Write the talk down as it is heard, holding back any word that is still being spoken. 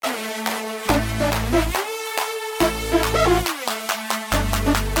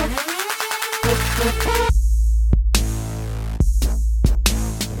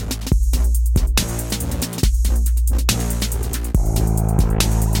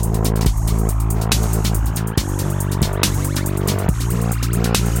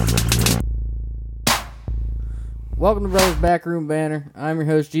Welcome to Brothers Backroom Banner. I'm your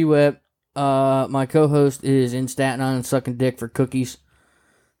host, G-Web. My co-host is in Staten Island sucking dick for cookies.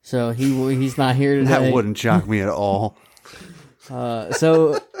 So he's not here today. That wouldn't shock me at all.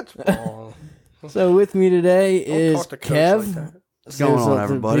 So with me today is Kev. Like What's going on,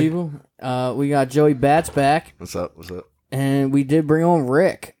 everybody? We got Joey Bats back. What's up? What's up? And we did bring on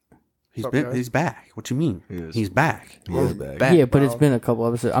Rick. He's back. What you mean? He's back. He is back. Yeah, but it's been a couple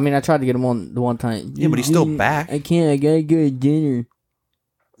episodes. I mean, I tried to get him on the one time. Yeah, but he's still back. I can't. I gotta go to dinner.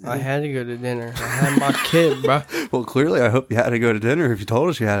 I had to go to dinner. I had my kid, bro. Well, clearly, I hope you had to go to dinner. If you told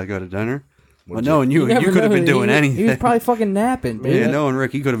us you had to go to dinner, well, knowing you never could have know. been doing anything. He was probably fucking napping, dude. Yeah, knowing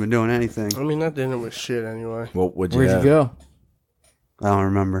Rick, he could have been doing anything. I mean, that dinner was shit anyway. Well, what'd you Where'd have? you go? I don't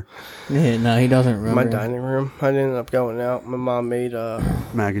remember. Yeah, no, he doesn't remember. My dining room. I ended up going out. My mom made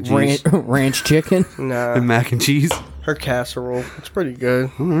Mac and cheese ranch chicken. and nah, mac and cheese. her casserole. It's pretty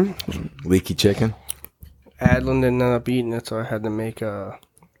good. Leaky chicken? Adlin didn't end up eating it, so I had to make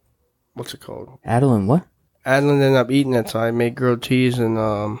what's it called? Adeline, what? Adlin ended up eating it, so I made grilled cheese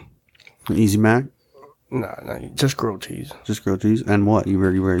and Easy Mac, just grilled cheese. just grilled cheese, and what?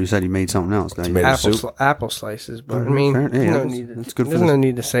 You said you made something else. Didn't you? Tomato soup? Apple slices, but I Mhm, mean, fair- yeah, no apples- need to, that's good for there's this. no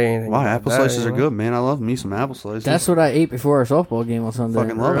need to say anything. Why? about Apple that, slices you are know? good, man. I love me some apple slices. That's what I ate before our softball game on Sunday.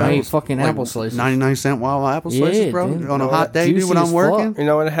 fucking love I ate apples. fucking Like apple slices. 99-cent Wawa apple slices, Yeah, bro. dude. On a No, hot day, dude, juicy when I'm as working. fuck. You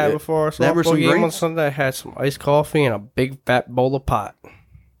know what I had before our Never softball some game on grapes? Sunday? I had some iced coffee and a big fat bowl of pot.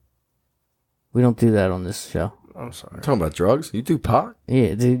 We don't do that on this show. I'm sorry. Talking about drugs? You do pot?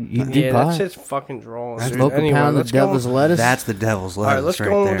 Yeah, dude, you do Yeah, pot. that's just fucking drawing. dude. Smoke a Anyway, pound of let's go. devil's lettuce. That's the devil's All lettuce. right, let's right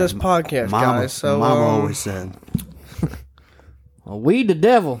go on there. with this podcast, Mama, guys. So, Mama always said. We the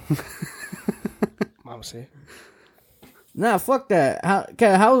devil. Mama see. Nah, fuck that.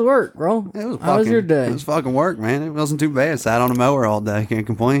 How was work, bro? It was How was your day? It was fucking work, man. It wasn't too bad. Sat on a mower all day. Can't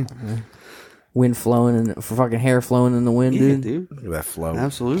complain. Wind flowing and fucking hair flowing in the wind, Yeah, dude. dude. Look at that flow.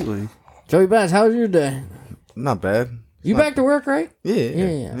 Absolutely. Joey Bass, how was your day? Not bad. You back to work, right? Yeah.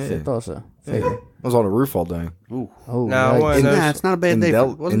 Yeah, I thought so. Figured. I was on the roof all day. Ooh. Oh, No, right. one of those- Nah, it's not a bad In, day.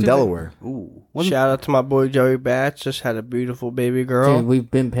 Del- Wasn't in too bad. Delaware. Ooh. Shout out to my boy Joey Batch. Just had a beautiful baby girl. Dude,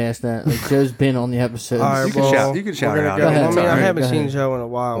 we've been past that. Like, Joe's been on the episode. All right, You can well, shout- you can shout we're her gonna out. go. Go ahead, I mean, sorry. I haven't Go seen ahead. Joe in a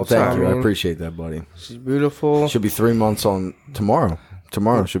while. Well, so, thank you. I mean, appreciate that, buddy. she's beautiful. Should be 3 months on tomorrow.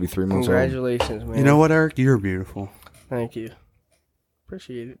 Tomorrow should be 3 months old. Congratulations, man. You know what, Eric? You're beautiful. Thank you.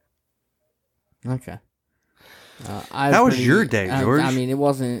 Appreciate it. Okay. How was your day, George? I mean, it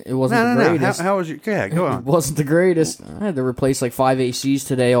wasn't the No. greatest. How was your... Yeah, go It on. wasn't the greatest. I had to replace like 5 ACs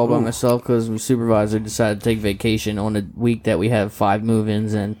today all by myself because my supervisor decided to take vacation on a week that we have 5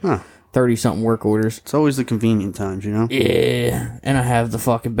 move-ins and Huh. 30-something work orders. It's always the convenient times, you know? Yeah, and I have the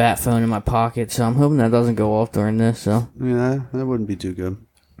fucking bat phone in my pocket, so I'm hoping that doesn't go off during this. So Yeah, that wouldn't be too good.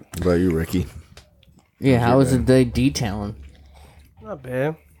 What about you, Ricky? yeah, how was the day detailing? Not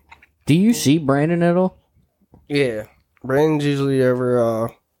bad. Do you see Brandon at all? Yeah. Brandon's usually over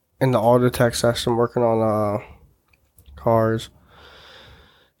in the auto tech section working on cars.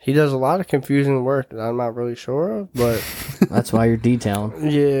 He does a lot of confusing work that I'm not really sure of, but That's why you're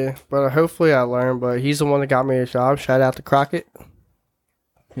detailing. yeah. But hopefully I learn. But he's the one that got me a job. Shout out to Crockett.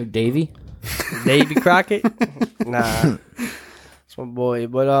 Who, Davey? Davey Crockett? Nah. It's my boy.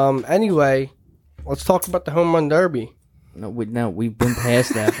 But anyway, let's talk about the home run derby. No, we've been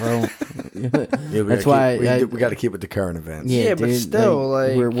past that, bro. Yeah, That's why we got to keep it to current events. Yeah, but still,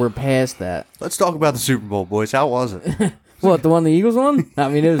 like- we're past that. Let's talk about the Super Bowl, boys. How was it? What, the one the Eagles won? I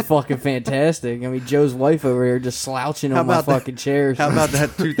mean, it was fucking fantastic. I mean, Joe's wife over here just slouching How on my about that? fucking chairs. How about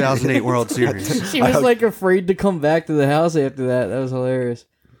that 2008 World Series? She was like afraid to come back to the house after that. That was hilarious.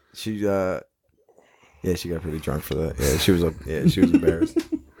 She she got pretty drunk for that. Yeah, she was embarrassed.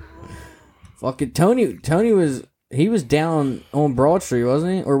 Fucking Tony was down on Broad Street,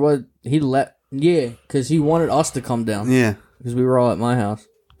 wasn't he? Or what? He let because he wanted us to come down Yeah. because we were all at my house.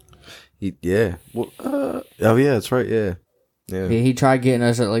 Oh yeah, that's right. Yeah. He tried getting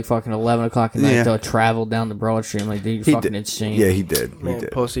us at like fucking 11 o'clock at night Yeah. to travel down to Broad Street. I'm like, dude, He you're fucking did. insane. Yeah, he did. He Man,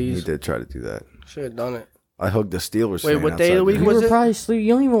 did. pussies. He did try to do that. Should have done it. I hugged the Steelers. Wait, fan what day of the outside week You was were it? probably asleep.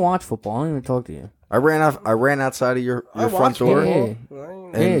 You don't even watch football. I don't even talk to you. I ran outside of your I front watched door. Yeah.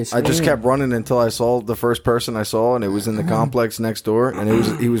 football. And Yes, I just yeah. kept running until I saw the first person I saw, and it was in the complex next door,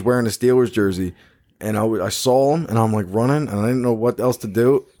 and he was wearing a Steelers jersey, and I saw him, and I'm like running, and I didn't know what else to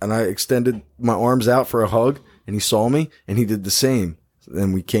do, and I extended my arms out for a hug, and he saw me, and he did the same. So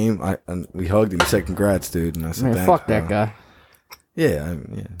then we came, and we hugged, and he said, "Congrats, dude," and I said, Man, "Thanks, fuck that bro." guy. Yeah,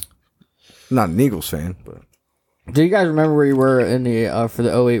 not an Eagles fan, but Do you guys remember where you were in the for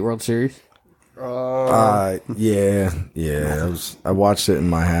the '08 World Series? Yeah. I watched it in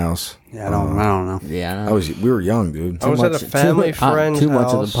my house. Yeah, I don't know. Yeah, I know. We were young, dude. I was at a family friend's too house.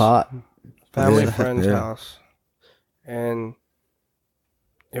 much of the pot. Family Yeah, friend's yeah. house, and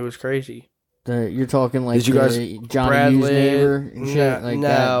it was crazy. You're talking like Did you guys- Johnny Brad Hughes' Litt, neighbor and shit no, like no,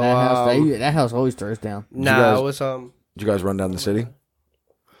 that house. That house always throws down. No, guys- it was Did you guys run down the city?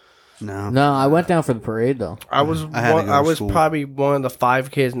 No. No, I went down for the parade though. I was I had to go to I was school. probably one of the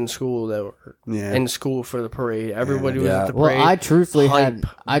 5 kids in school that were Yeah. in school for the parade. Everybody was Yeah. at the Well, parade. I truthfully Hype.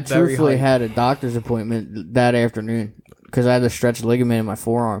 Very hype. had a doctor's appointment that afternoon because I had a stretched ligament in my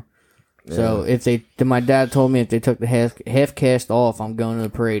forearm. So my dad told me if they took the half cast off, I'm going to the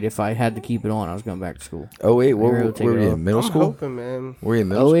parade. If I had to keep it on, I was going back to school. Oh wait, They were able where to take were it you off. in middle I'm school? hoping, man. Were you in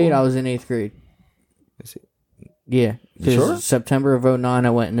middle 08, school? I was in 8th grade. Is it- Yeah, because sure? September of 09, I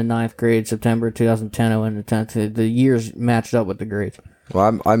went into 9th grade. September 2010, I went into 10th. The years matched up with the grades.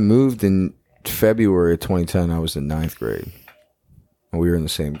 Well, I moved in February of 2010. I was in 9th grade, and we were in the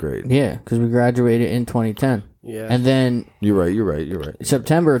same grade. Yeah, because we graduated in 2010. Yeah. And then You're right.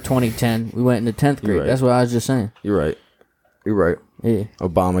 September of 2010, we went into 10th grade. right. That's what I was just saying. You're right. Yeah.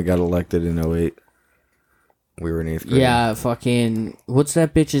 Obama got elected in 08. We were in 8th grade. Yeah, fucking, what's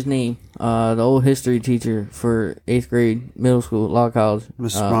that bitch's name? The old history teacher for 8th grade, middle school, law college.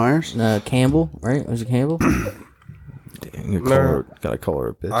 Miss Myers? Campbell, right? Was it Campbell? Gotta call her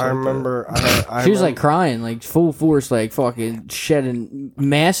a bitch. I remember. I She was remember- like crying, like full force, like fucking shedding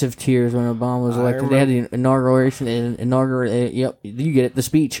massive tears when Obama was elected. They had the inauguration, yep, you get it, the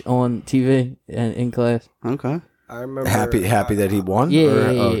speech on TV and in class. Okay. I remember. happy that he won. Yeah,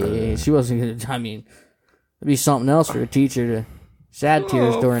 Or- yeah, okay. yeah. She wasn't gonna, I mean, it'd be something else for a teacher to sad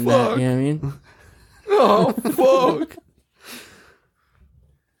tears during that, you know what I mean? Oh fuck!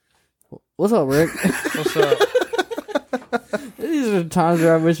 What's up, Rick? What's up? These are the times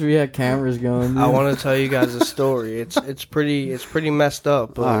where I wish we had cameras going. I dude. want to tell you guys a story. It's pretty messed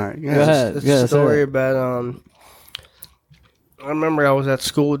up. But All right. Go ahead. It's Go a ahead, story say it. about I remember I was at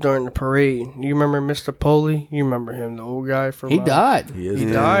school during the parade. You remember Mr. Poley? You remember him, the old guy from He died. He is. He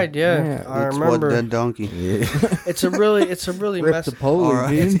dead. died, yeah. Yeah. I It's remember. What dead donkey. Yeah. It's a really Rip messed the Poley, All right.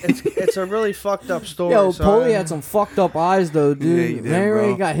 dude. it's a really fucked up story. Yo, so Poley I- had some fucked up eyes, though, dude. Yeah, he did, Remember when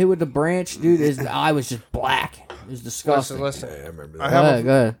bro. he got hit with the branch, dude? His eye was just black. It was disgusting. Listen. I remember I that. Go have ahead, go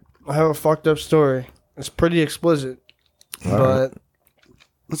ahead. I have a fucked up story. It's pretty explicit, but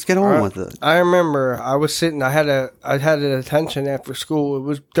Let's get on with it. I remember I was sitting. I had a detention after school. It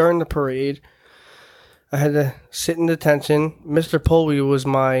was during the parade. I had to sit in detention. Mr. Poley was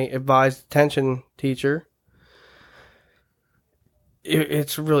my advised detention teacher.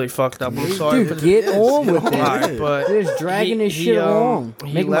 It's really fucked up. I'm sorry. Dude, get on with it. Alright, but Just dragging this he, shit um, along.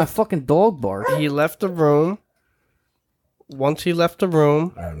 he Making my left- fucking dog bark. he left the room. Once he left the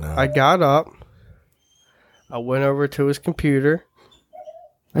room, Oh, no. I got up. I went over to his computer.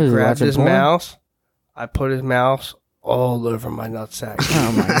 What is he, Grabbed watching his porn? mouse. I put his mouse all over my nutsack.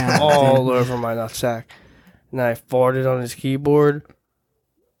 Oh my god. all over my nutsack. And I farted on his keyboard.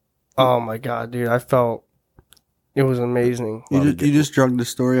 Oh my god, dude. I felt it was amazing. You just drug the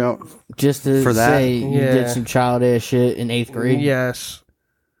story out. Just to For that? say you Yeah. did some child ass shit in 8th grade. Yes.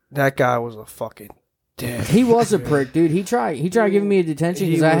 That guy was a fucking dick. He was a prick, dude. He tried giving me a detention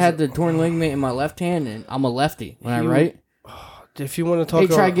He because I was had a- the torn ligament in my left hand, and I'm a lefty when I He- write. If you want to talk He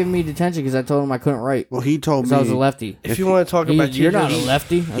tried about, giving me detention because I told him I couldn't write Well, he told because I was a me. lefty. if you want to talk He- about you're not a teachers-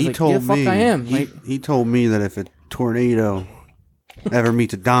 lefty. I was He like, told yeah, fuck me. I am. He, Like, he told me that if a tornado ever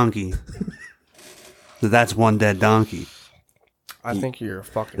meets a donkey, that's one dead donkey. I think you're a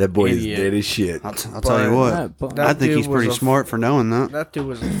fucking That boy idiot. is dead as shit. I'll tell you what. yeah, but- That I think dude he's was pretty a- smart for knowing that. That dude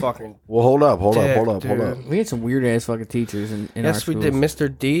was a fucking Well, hold up. Dick, we had some weird ass fucking teachers in our Yes, we schools. did. Mr.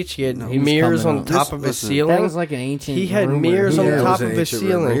 Deitch, he had he was mirrors coming on up. top This- of his listen, ceiling. That was like an ancient. He had rumor. mirrors on Yeah. top It was of an his ancient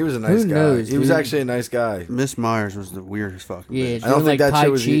rumor. ceiling. He was a nice Who guy. knows, He was dude? actually a nice guy. Miss Myers was the weirdest fucking Yeah, bitch. I don't doing like think that Tai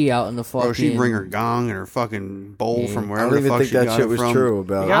shit was- Chi out in the fucking. Bro, she'd bring her gong and her fucking bowl Yeah. from I wherever don't the even fuck think she that got shit it was from. true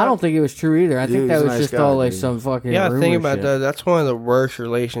about. I don't think it was true either. I Dude, think that he's a was nice just guy, all like dude. some fucking. Yeah, think rumor about shit. that. That's one of the worst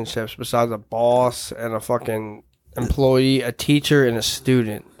relationships besides a boss and a fucking employee, a teacher and a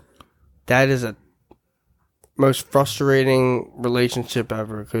student. That is a most frustrating relationship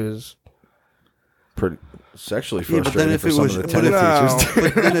ever because Pretty sexually Yeah, but then frustrating if for it some was- of the but tennis if-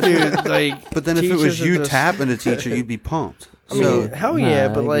 teachers. But then if, dude, like, but then if it was teachers are you just- tapping a teacher, you'd be pumped. I mean, So hell Nah, yeah, I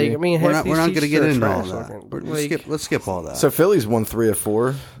but like, agree. I mean, we're half not going these to get teachers into are all trash that. looking. But Like, let's skip all that. So Phillies won 3 of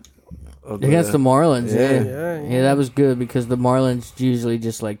 4 of Against the Marlins, yeah. Yeah. Yeah, that was good because the Marlins usually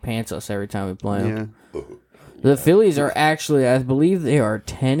just like pants us every time we play them. yeah. The Phillies are actually, I believe they are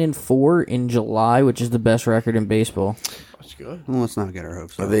 10-4 in July, which is the best record in baseball. that's good. Well, let's not get our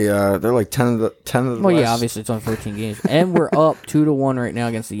hopes Are up. they? They're like 10 of the Well, yeah, last- obviously it's on 14 games, and we're up 2-1 right now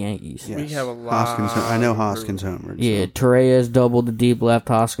against the Yankees. Yes. We have a lot Hoskins. I know of Hoskins homered. Yeah, So. Torres doubled the deep left.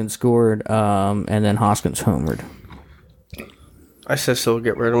 Hoskins scored, and then Hoskins homered. I said still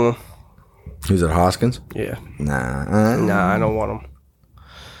get rid of him. Who's it? Hoskins? Yeah. Nah. I don't want him.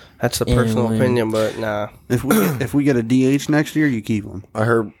 That's a personal Anyway. opinion, but nah. If we get a DH next year, you keep him. I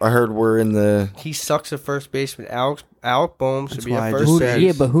heard we're in the. He sucks at first baseman. Alec Boehm should That's be why I at just first said- base.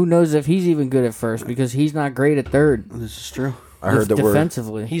 Yeah, but who knows if he's even good at first because he's not great at third. This is true. I heard that we're.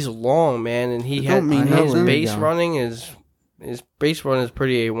 defensively. He's long, man, and he It had don't mean his nothing. base Yeah. running is his base run is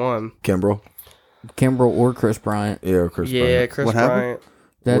pretty A1. Kimbrel. Kimbrel or Chris Bryant. Yeah, Chris. Yeah, Bryant. Chris What happened? Bryant.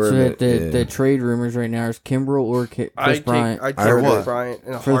 That's We're what in the yeah. trade rumors right now is Kimbrel or Chris Bryant I'd I take heard Chris what? Bryant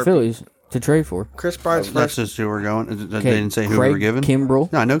in a for the heartbeat. Phillies to trade for. Chris Bryant's That's first. just who we're going. They Okay, didn't say who Craig we were given.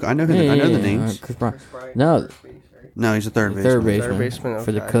 Kimbrel. No, I know. I know the names. Chris Bryant. No, No, he's a third baseman. third baseman, baseman,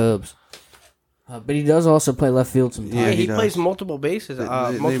 for the okay. Cubs. But he does also play left field sometimes. Yeah, Yeah, he he does. plays multiple bases.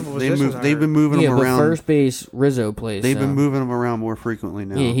 Multiple positions. They've been moving Yeah, him but around. first base Rizzo plays. They've so. been moving him around more frequently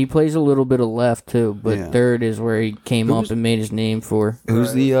now. Yeah, he plays a little bit of left too, but Yeah. third is where he came up and made his name for.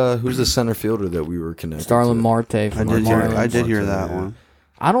 Who's the center fielder that we were connected? Starlin to? Marte I from the did hear. Marlins. I did hear Marte, that yeah. one.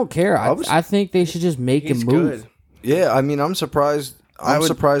 I don't care. I think they should just make He's him move. good. Yeah, I mean, I'm surprised. I'm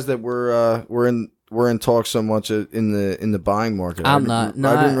surprised that we're in talks so much in the buying market. I'm not.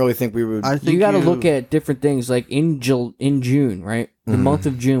 No, I didn't really think we would. I think You got to look at different things. Like in June, right? The month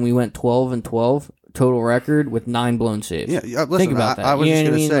of June, we went 12-12 total record with 9 blown saves. Yeah, listen, Think about that. I was You just know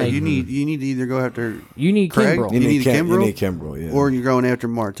going what to I say mean? Like- you need to either go after You need Craig? Kimbrel. You need You Kimbrel? need Kimbrel, yeah. or you're going after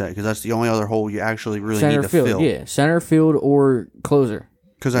Marte because that's the only other hole you actually really Center need to field, fill. yeah, center field or closer.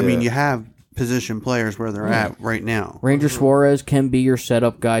 Because I mean, Yeah. you have position players where they're at right now. Ranger Suarez can be your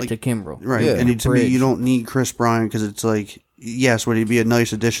setup guy to Kimbrel. Right, Yeah. and to me, Bridge. you don't need Chris Bryant because it's like, yes, would he be a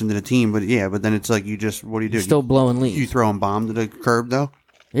nice addition to the team? But yeah, but then it's like you just what do you do? Still blowing leads. You throw him bomb to the curb though.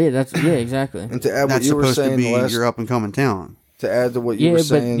 Yeah, exactly. And to add what That's you were supposed to saying, be last, your up and coming talent. to add to what you Yeah, were but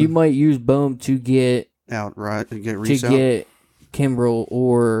saying, you might use Bohm to get Outright to get to Reese out. get Kimbrel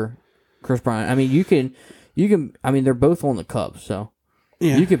or Chris Bryant. I mean, you can. I mean, they're both on the Cubs, so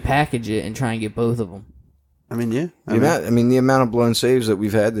Yeah, you could package it and try and get both of them. I mean, yeah, the amount of blown saves that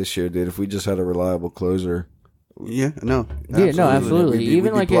we've had this year, dude. If we just had a reliable closer, yeah, no, Yeah, no, absolutely. we'd be, Even we'd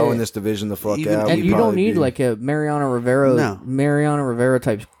be like blowing a, this division the fuck even- out. and We'd you don't probably need be- like a Mariano Rivera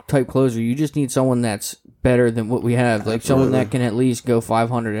type closer. You just need someone that's better than what we have, like someone that can at least go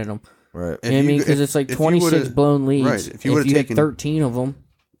 500 in them. right. You know what I mean, because it's like if you 26 would've- blown leads. right, if you would've had taken- 13 of them,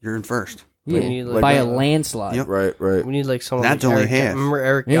 You're in first. yeah, need, like, by a- a landslide. Yep. Right. We need like someone. That's like only Eric, half. Remember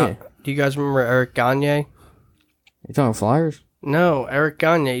Eric? Yeah. Do you guys remember Eric Gagne? You talking Flyers? No, Eric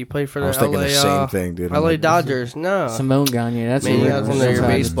Gagne. You played for the I was thinking LA, the same thing, dude. I'm LA like, Dodgers. No. Simone Gagne. That's Man, you who- guys on that's there who your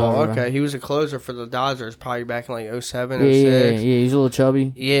I was baseball. talking about. Okay, he was a closer for the Dodgers probably back in like 07, Yeah, 06. he's a little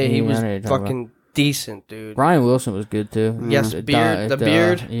chubby. Yeah, he I was know what you're talking fucking decent, dude. Brian Wilson was good too. Yes, The beard- the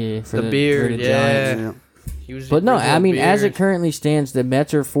beard. yeah, for The beard, for the yeah. Giants. He was But no, original I mean, as beard. it currently stands, the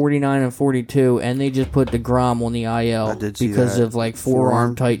Mets are 49-42, and they just put DeGrom on the IL I did see because that. of like forearm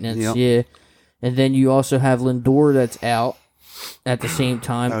Forearm. tightness. Yep. Yeah, and then you also have Lindor that's out at the same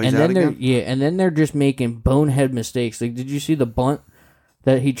time, Oh, he's and then out they're again? and then they're just making bonehead mistakes. Like, did you see the bunt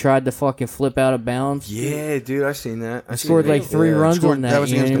that he tried to fucking flip out of bounds? Yeah, dude, I seen that. I Scored like 3 runs Scored- on that. that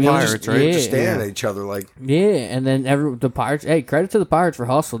was you know against what I the mean? Pirates, right? Yeah. Just staring Yeah. at each other like, Yeah, and then the Pirates. Hey, credit to the Pirates for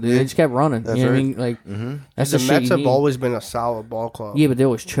hustle, dude. They just kept running. That's you know right. what I mean? Like that's the the, Mets shit have you need. always been a solid ball club. Yeah, but they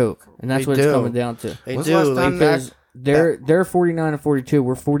always choke, and that's They what it's do. coming down to. They When's do. the last Like, time Because they're 49-42,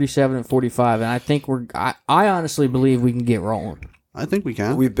 we're 47-45, and I think I honestly believe we can get rolling. I think we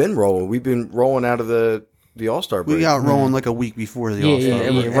can. we've been rolling. We've been rolling out of the All-Star break. We got rolling like a week before the Yeah, All-Star. yeah,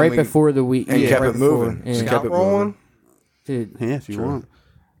 and we- yeah. and Right we- before the week, and yeah, kept right it moving. before, Just yeah. kept it rolling. Dude, Yeah, if you want.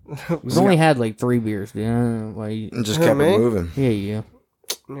 we've only had like 3 beers, dude. I don't know why you- and just Yeah, kept man. it moving. yeah.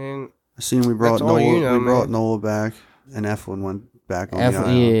 Man, I seen we brought That's all Nola. you know, we brought man. Nola back, and Eflin went back on the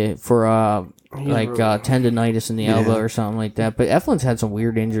IL. Yeah, for like really- tendonitis in the elbow or something like that. But Eflin's had some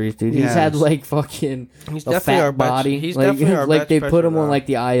weird injuries, dude. He's had Yes. like fucking He's a definitely our fat best- body. he's like definitely our like best they put pitcher him on now. like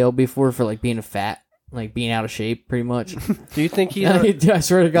the IL before for like being a fat, like being out of shape, pretty much. do you think he's? Our, I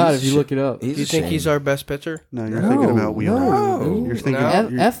swear to God, if you look it up. do you think he's our best pitcher? No, you're thinking about Wheeler. no. You're thinking. No.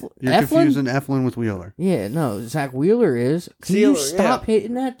 You're Eflin? confusing Eflin with Wheeler. Yeah, no, Zach Wheeler is. Can you Sealer, stop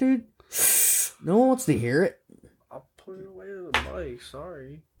hitting that, dude? No one wants to hear it. I'll put it away to the mic.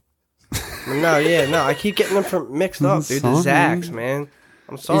 Sorry. No, I keep getting them mixed up, dude. The Sorry. Zacks, man.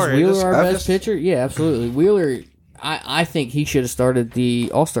 I'm sorry. Is Wheeler This- our I best just- pitcher? Yeah, absolutely. Wheeler, I think he should have started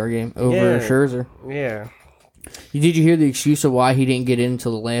the All-Star game over Yeah. Scherzer. Yeah. Did you hear the excuse of why he didn't get in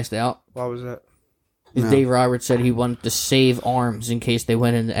until the last out? What was that? Is No. Dave Roberts said he wanted to save arms in case they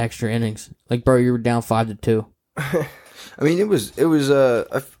went into extra innings. Like, bro, you were down 5-2. I mean, there was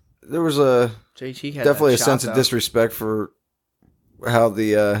a JT had definitely a that sense shot, of though. disrespect for how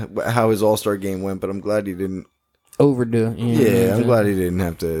how his All-Star game went, but I'm glad he didn't. Overdo. Yeah, I'm glad he didn't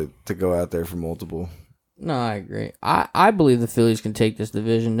have to go out there for multiple. No, I agree. I believe the Phillies can take this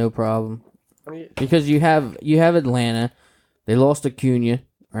division, no problem. I mean, Because you have Atlanta. They lost Acuna,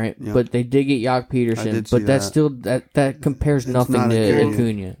 right? Yep. But they did get Jock I Peterson. did see But that's that. still that compares It's nothing not to Acuna.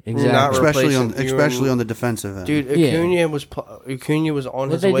 Acuna. not Exactly. Especially replacing on the defensive end. dude, Yeah. Acuna was on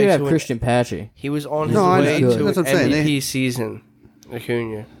But his they way do have to Christian Pache. he was on his No, I way know. to That's an what I'm saying. MVP They- season.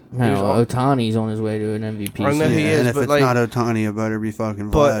 Acuna. No, He was on- Otani's on his way to an MVP. I know yeah, season. he is, and if but it's like- not Otani, it better be fucking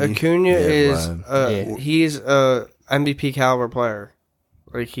But Vladdy. Acuna Yeah, is Vlad. Yeah. he's a MVP caliber player.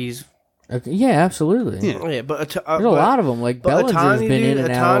 Like he's Okay, yeah, absolutely. Yeah. yeah, but There's a lot of them. Like but Bellinger's Ohtani, been in dude,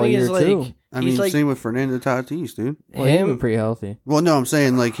 and out all Ohtani year is like too. I he's mean, like same with Fernando Tatis, dude. Well, he's been him. pretty healthy. Well, no, I'm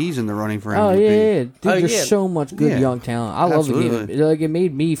saying like he's in the running for MVP. Oh yeah. Dude, Oh, there's yeah. so much good Yeah. young talent. I love the Absolutely. game. Like it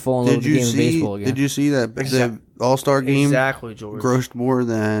made me fall in love Did with the you game of see? baseball again. Did you see that Exact- the All Star game exactly George. grossed more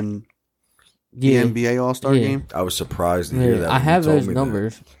than yeah. the NBA All Star Yeah. game? I was surprised to hear Yeah, that. I when you have told those me that.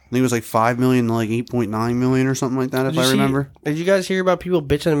 numbers. I think it was like 5 million, like 8.9 million or something like that, if Did you I see- remember. Did you guys hear about people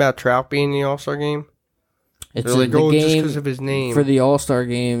bitching about Trout being in the All Star game? It's They're like, the oh, just game because of his name. for the All Star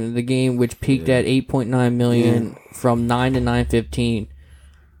game. The game which peaked at 8.9 million from 9 to 9:15,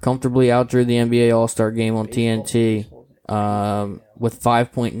 comfortably outdrew the NBA All Star game on TNT with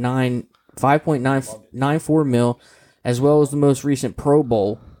 5.994 mil, as well as the most recent Pro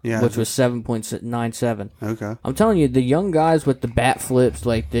Bowl, Yeah. which was 7.97. Okay. I'm telling you, the young guys with the bat flips,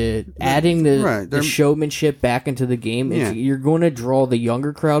 like the adding the, Right, the they're- showmanship back into the game, Yeah. you're going to draw the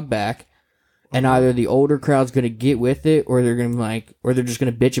younger crowd back, and either the older crowd's going to get with it, or they're going to or they're just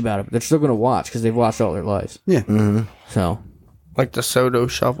going to bitch about it. But they're still going to watch because they've watched all their lives. Yeah. So like the Soto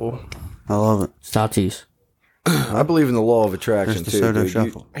shuffle. I love it. it's Tatis. I believe in the law of attraction There's the too. Soto dude.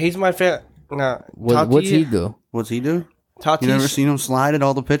 shuffle. He's my fan. Nah, What's he do? What's he do? Tatis. You never seen him slide at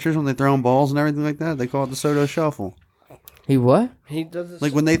all the pitchers when they throw him balls and everything like that? They call it the Soto shuffle. He what? He does this,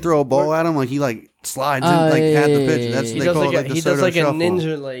 Like when they throw a ball at him, like he like slides in, like yeah, at the yeah, pitch. yeah, That's yeah. he they does call like it like the he Soto does like shuffle. a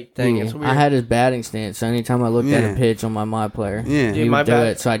ninja like thing. Yeah, It's weird. I had his batting stance. So anytime I looked at Yeah. a pitch on my player, Yeah. he Dude, would my do bat-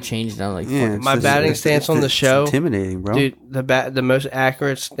 it. So I changed it. I'm like, Yeah, fuck. it's My just- batting it's- stance on the it's show- intimidating, bro. Dude, the most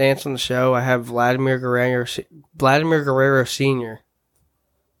accurate stance on the show. I have Vladimir Guerrero Senior.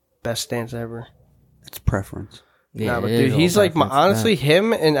 Best stance ever. It's preference. Yeah, Nah, but it dude, is he's all like my, preference, honestly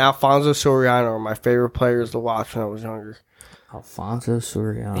him and Alfonso Soriano are my favorite players to watch when I was younger. Alfonso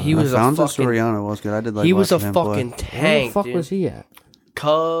Soriano. He was Alfonso a fucking Soriano was good. I did like he was a watching him play. fucking Where the tank. fuck dude. was he at?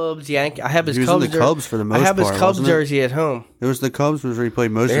 Cubs, Yankee. I have his He was Cubs. in the Cubs for the most I have his part, Cubs wasn't it? jersey at home. It was the Cubs was where he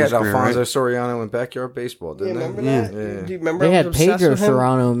played most They of his had career, Alfonso right? Soriano in backyard baseball, didn't Remember they? that? Yeah. Do you remember? They I had was obsessed Pedro with him?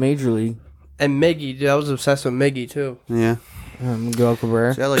 Serrano in Major League. And Miggy. Dude, I was obsessed with Miggy too. Yeah. Miguel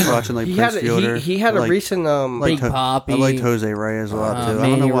Cabrera. See, I like watching like He Prince had Fielder. he had I a like- recent Big Ho- Papi. I liked Jose Reyes a lot too. I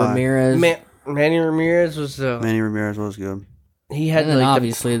don't know Manny why. Ramirez. Manny Ramirez was Manny Ramirez was good. he had And then like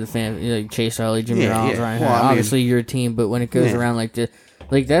obviously the fan, like Chase Utley, Jimmy Yeah, Rollins, yeah. Ryan Well, Howard. I mean- Obviously your team, but when it goes Yeah. around like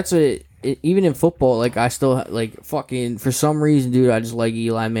that's even in football, like I still like fucking for some reason, dude. I just like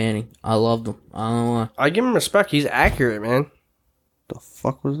Eli Manning. I loved him. I don't know why. I give him respect. He's accurate, man. The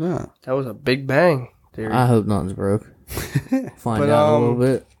fuck was that? That was a big bang. Dude. I hope nothing's broke. Find But, out a little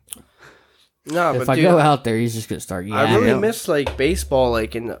bit. No, If but I dude, go out there, he's just gonna start I yelling. really Yeah. miss like baseball,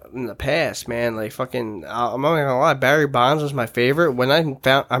 like in the past, man. Like fucking, I'm not gonna lie, Barry Bonds was my favorite. When I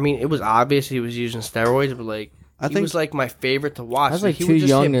found, I mean, it was obvious he was using steroids, but like I he think- was like my favorite to watch. I was like he too would just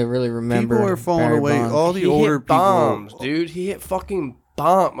young hit, to really remember. People are falling Barry away. Bonds. All the he older hit bombs, people. dude. He hit fucking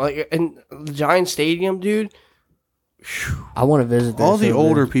bomb, like in the Giant Stadium, dude. I want to visit. There All the so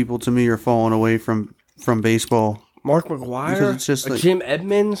older bad. people to me are falling away from baseball. Mark McGuire, Because it's just like- Jim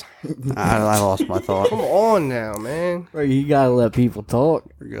Edmonds. I lost my thought. Come on now, man. Bro, you gotta let people talk.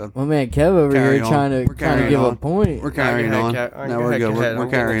 We're good. My man Kev over Carry here on. trying We're to carrying give a on. point. We're carrying on. No, we're good. We're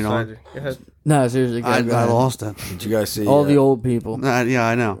carrying on. No, seriously, I Kev, go ahead. lost it. Did you guys see all the old people. Yeah,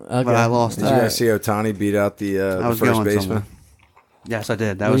 I know. Okay. But I lost Did it. you All guys see Otani beat out the I was first going baseman? somewhere. Yes, I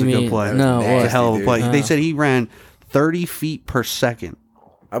did. That What was do a you good mean? play. No, It was what? a hell of a Dude. play. They said he ran 30 feet per second.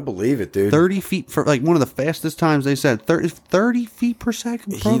 I believe it, dude. 30 feet for like one of the fastest times they said. 30 feet per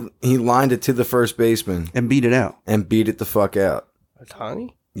second, bro. He lined it to the first baseman And beat it out. and beat it the fuck out.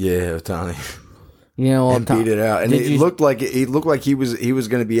 Otani? Yeah, Otani. You know, all And the time. beat it out, and Did it you- looked like he was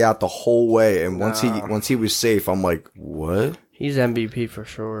going to be out the whole way. And once he was safe, I'm like, what? He's MVP for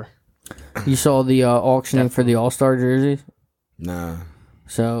sure. You saw the auctioning for the All-Star jerseys? Nah.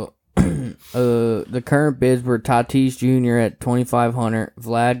 So, the current bids were Tatis Jr. at $2,500,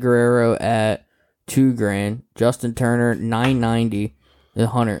 Vlad Guerrero at $2,000, Justin Turner $990,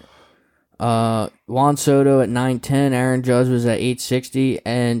 $100. Juan Soto at $910, Aaron Judge was at $860,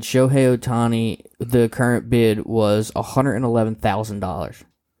 and Shohei Ohtani, the current bid was $111,000.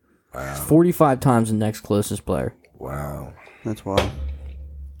 Wow. 45 times the next closest player. Wow. That's wild.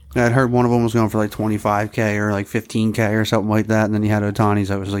 Yeah, I'd heard one of them was going for like 25K or like 15K or something like that, and then you had Otani's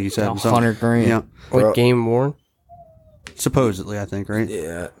that was like you said, $100 grand. Yeah, What game worn? supposedly I think, right?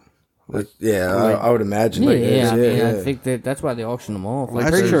 Yeah. I would imagine. I think that's why they auction them off. Like, I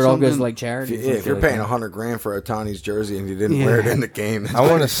pretty said sure it all goes something- like charity. If you're paying $100,000 for Otani's jersey and you didn't wear it in the game, I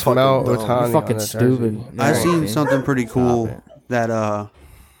want to smell fucking dumb. Ohtani. fucking on a stupid. jersey. I Yeah, seen man. something pretty cool it. that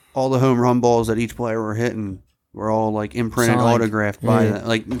all the home run balls that each player were hitting were all like imprinted, Signed. autographed by Yeah. that.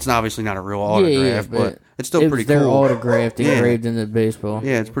 Like it's obviously not a real autograph, but it's still it pretty was their cool. autographed, Yeah. engraved into baseball.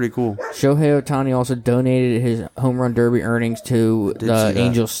 Yeah, it's pretty cool. Shohei Ohtani also donated his home run derby earnings to Did the see that.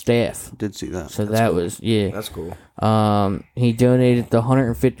 Angels staff. Did see that. So that was That's cool. he donated the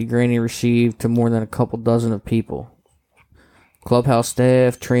 $150,000 he received to more than a couple dozen of people. Clubhouse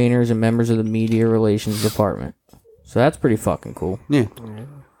staff, trainers, and members of the media relations department. So that's pretty fucking cool. Yeah,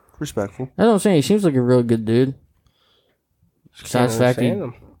 respectful. That's what I'm saying. He seems like a real good dude. Besides the fact he,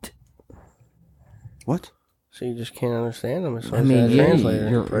 Understand them. What? So you just can't understand them. I mean, yeah, translator.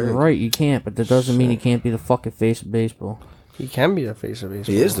 you're right. You can't, but that doesn't mean he can't be the fucking face of baseball. He can be the face of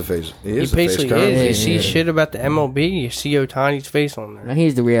baseball. He is the face. He He is the face basically currently. is. You Yeah, see yeah. shit about the MLB, you see Otani's face on there. Now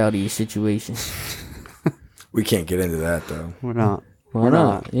here's the reality of the situation. We can't get into that though. We're not. Why We're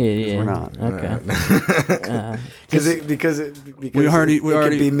not? not. Yeah. We're not. Okay. Because We already could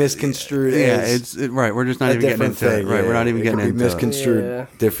be misconstrued. Yeah, as right. We're just not a even getting different into thing. it. Right, yeah. we're not even It getting could into be it. misconstrued Yeah.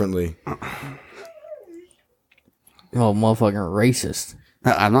 differently. Oh, motherfucking racist.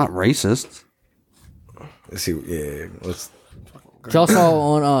 I'm not racist. Let's see. Yeah, let's. Did y'all saw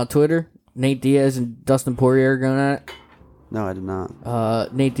on Twitter Nate Diaz and Dustin Poirier going at it? No, I did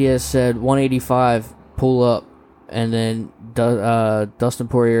not. Nate Diaz said 185, pull up, and then Dustin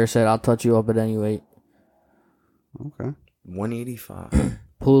Poirier said, I'll touch you up at any weight. Okay. 185.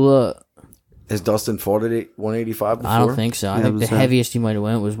 Pull up. Has Dustin fought at 185 before? I don't think so. I Yeah, think I the was saying. heaviest he might have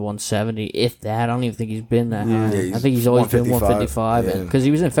went was 170, if that. I don't even think he's been that high. Yeah, I think he's always been 155, 155, yeah. because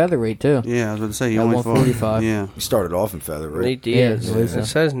he was in featherweight too. Yeah, I was about to say you At only 145. fought. Yeah. He started off in featherweight. Nate Diaz. Yeah, it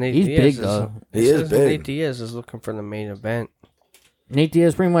says Nate He's Diaz. big, though. He is says big. Nate Diaz is looking for the main event. Nate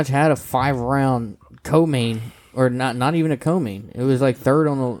Diaz pretty much had a 5-round co-main, or not even a co-main. It was like third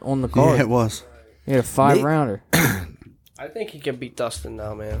on the card. Yeah, it was. He had a 5-rounder. I think he can beat Dustin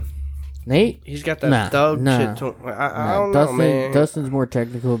now, man. Nate? He's got that Nah, thug nah. shit to him. I No, don't know, man. Dustin's more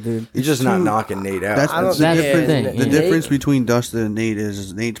technical, dude. He's just not too- knocking Nate out. That's, I that's don't- the that's the difference. thing. The Nate- difference between Dustin and Nate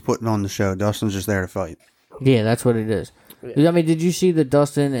is Nate's putting on the show. Dustin's just there to fight. Yeah, that's what it is. I mean, did you see the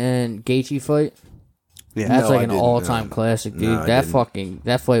Dustin and Gaethje fight? Yeah. That's No, like I an didn't, all-time no. classic, dude. No, I that didn't.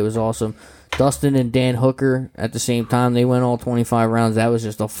 that fight was awesome. Dustin and Dan Hooker at the same time. They went all 25 rounds. That was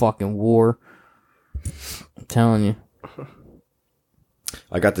just a fucking war. I'm telling you.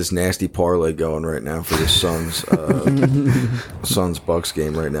 I got this nasty parlay going right now for the Suns Bucks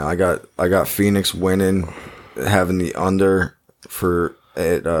game right now. I got Phoenix winning, having the under for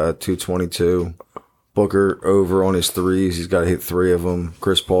at 222. Booker over on his threes. He's got to hit 3 of them.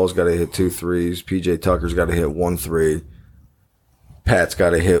 Chris Paul's got to hit 2 threes. PJ Tucker's got to hit 1 3. Pat's got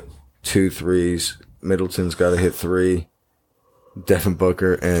to hit 2 threes. Middleton's got to hit 3. Devin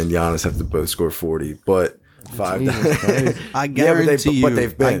Booker and Giannis have to both score 40. But 5. I Yeah, guarantee but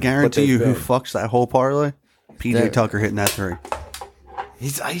they've been. I guarantee But you they've who been. fucks that whole parlay? PJ That- Tucker hitting that 3.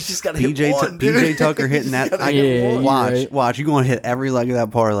 He's just got to hit PJ, one, dude. PJ Tucker hitting that. gotta I, hit one. watch, Right. watch. You're going to hit every leg of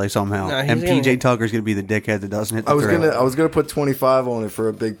that parlay somehow. Nah, he's and gonna PJ hit- Tucker's going to be the dickhead that doesn't hit the I was 3. gonna put 25 on it for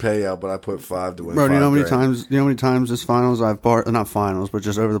a big payout, but I put 5 to win. Bro, do you know how many $5,000. times? You know how many times this finals I've not finals, but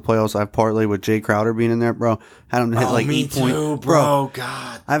just over the playoffs I've parlayed with Jay Crowder being in there, bro. Had him to hit like 8 points, bro.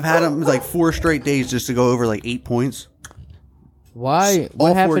 God, I've had him like 4 straight days just to go over like 8 points. Why? What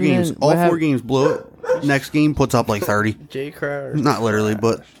All happened 4 games. in, All what 4 hap- games blew it. Next game puts up like 30. Jay Crowder. Not literally,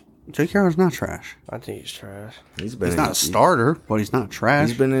 but Jay Crowder's not trash. I think he's trash. he's been. He's not a starter, but he's not trash.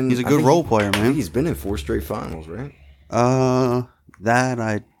 He's been in. He's a I good think role player, I think man. he's been in 4 straight finals, right? That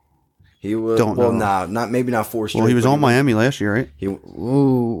I He was. Don't well, know. nah, not 4 straight. well, he was but on Miami last year, right? He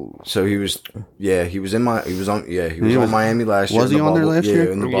Ooh. so he was. Yeah, he was in my. He was on. Yeah, he was He on was- Miami last year. was in he the on there bubble. last yeah,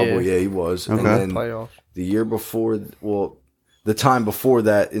 year? in the bubble. Yeah. Yeah, he was. Okay. And then Playoffs. the year before, well, the time before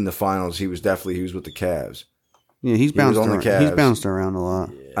that in the finals, he was with the Cavs. Yeah, he's He was bounced on the around. He's Cavs. bounced around a lot.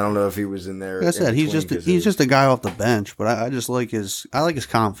 I don't know if he was in there. Like I said, in he's between, just a guy off the bench, but I just like his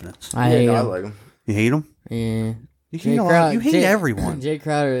confidence. I hate I him. like him. You hate him? Yeah. You hate everyone. Jay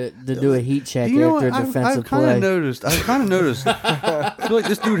Crowder to do a heat check You know after what? a defensive I've kind play. of noticed. I feel like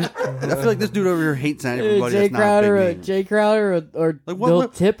this dude. I feel like this dude over here hates everybody. Jay That's not a big name. Jay Crowder, or Like, they'll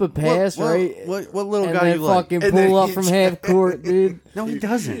tip a pass, right? What little and guy then you like? fucking And then pull up he from check. half court, dude. No, he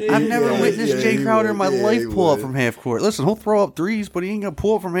doesn't. I've never witnessed Jay he Crowder in my would. Yeah, life he pull up would. from half court. Listen, he'll throw up threes, but he ain't gonna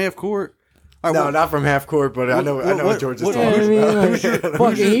pull up from half court. All right, No, not from half court, but I know what George is what- Yeah, I talking mean, about. like,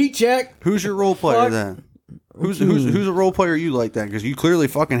 fucking heat check. Who's your role player Fuck. then? Who's a role player you like then? Because you clearly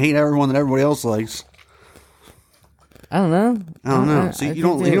fucking hate everyone that everybody else likes. I don't know. I don't know. I See, you think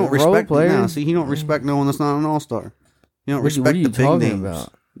don't they're respect role no. players. See, he don't respect no one that's not an all-star. You don't What respect are you the big talking names.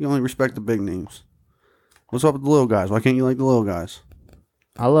 about? You only respect the big names. What's up with the little guys? Why can't you like the little guys?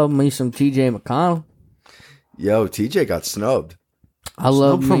 I love me some T.J. McConnell. Yo, TJ got snubbed. I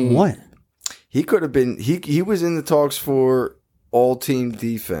love Snub from me. what? He could have been. He was in the talks for all-team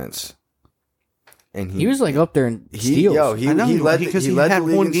defense, and He was like up there in steals. I know he led because he led had the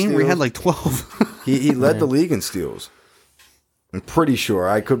league one in game where he had steals. like 12. He led the league in steals. I'm pretty sure.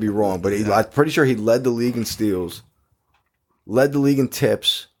 I could be wrong, but I'm pretty sure he led the league in steals. Led the league in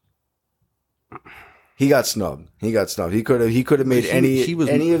tips. He got snubbed. He could have made He was-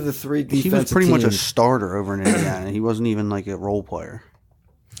 any of the three defensive He was pretty much a teams. starter over in Indiana. He wasn't even like a role player.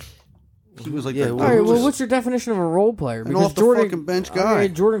 He was like Yeah, the, All right, well, was what's your definition of a role player? an off the fucking bench guy,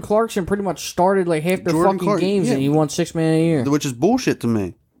 Jordan Clarkson pretty much started like half their Jordan fucking Clark- games, yeah. and he won 6 man a year. which is bullshit to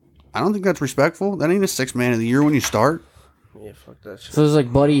me. I don't think that's respectful. That ain't a 6 man of the year when you start. Yeah, fuck that shit. So it's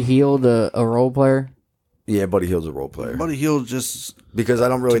like Buddy Hield, a role player. Yeah, Buddy Hield's a role player Buddy Hield just because I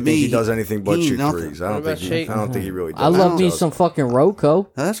don't really To think me, he does anything but he ain't shoot nothing. threes. I What don't about Shake? think he really does. I love me does. some fucking Rocco.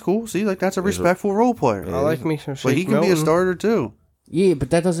 that's cool. See, like that's a respectful role player. I like me some shit. But he can be a starter too. Yeah,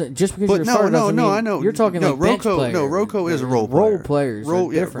 but that doesn't just because But you're a starter doesn't mean I know. you're talking no, like bench Rocco. player. No, Rocco is a role player. Role players are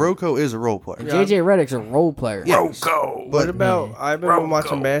Yeah, different. Rocco is a role player. JJ Redick's a role player. Yes. What about? I've been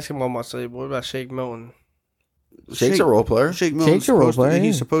watching basketball myself. What about Shake Milton? Shake's a role player. Shake Milton's Shake's a role supposed to, player,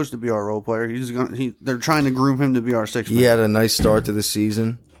 he's yeah. supposed to be our role player. They're trying to groom him to be our sixth man. He had a nice start to the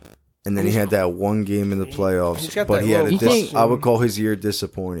season, and then he had that one game in the He's playoffs. got But that he had little You think- I would call his year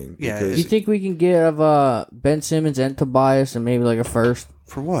disappointing. Yeah, because You think we can get Ben Simmons and Tobias and maybe like a first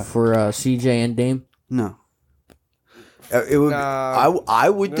For what? for CJ and Dame? No. it would. Nah, I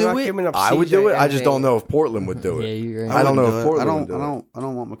would they're not do it. giving up I would CJ do it. I and just Dame. don't know if Portland would do Yeah, it. you're right. I don't know wouldn't if do it. Portland would do I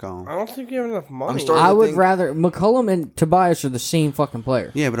don't want McCollum. I don't think you have enough money. I'm starting- I would think- rather McCollum and Tobias are the same fucking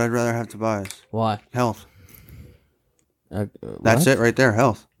player. Yeah, but I'd rather have Tobias. Why? Health. That's That's it right there.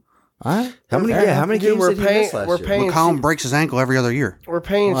 Health. All right. How many games we're did he miss last we're year? paying. McCollum breaks his ankle every other year. We're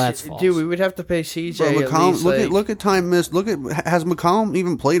paying. Well, that's false. Dude, we would have to pay CJ. Bro, at McCollum, least, look at time missed. Has McCollum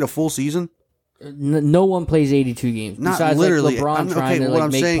even played a full season? No one plays 82 games. Not besides literally. Like LeBron I'm, trying okay, to what like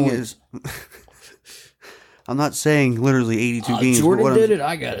I'm make saying points. is, I'm not saying literally 82 games. but Jordan what did I'm, it.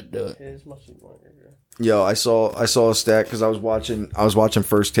 I gotta do it. Yo, I saw a stat because I was watching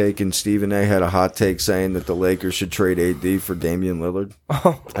First Take, and Stephen A had a hot take saying that the Lakers should trade AD for Damian Lillard,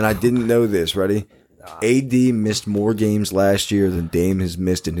 and I didn't know this. Ready? AD missed more games last year than Dame has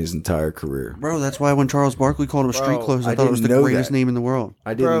missed in his entire career. Bro, that's why when Charles Barkley called him street Bro, clothes, I I thought it was the didn't know greatest that. name in the world.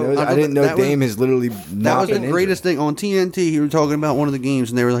 I didn't Bro, know that. I didn't know that was- Dame has literally That not was the been greatest thing on TNT. He was talking about one of the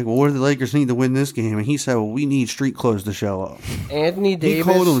games, and they were like, "Well, what do the Lakers need to win this game?" And he said, "Well, we need street clothes to show up." Anthony Davis.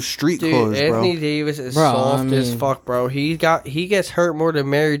 called them street dude, clothes, bro. Anthony Davis is Bro, soft I as mean- fuck, bro. He gets hurt more than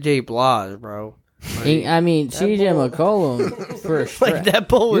Mary J. Blige, bro. I mean, CJ McCollum for a Like that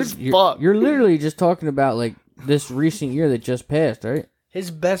bull is fuck. You're literally just talking about like this recent year that just passed, right?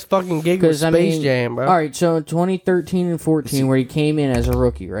 His best fucking gig was Because Space Jam, bro. All right, so in 2013 and 14, where he came in as a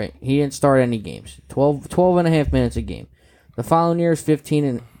rookie, right? He didn't start any games. 12 and a half minutes a game. The following year is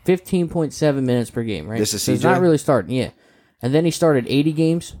 15.7 minutes per game, right? This is so he's CJ? not really starting, yeah. And then he started 80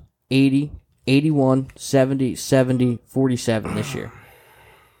 games, 80, 81, 70, 70, 47 this year.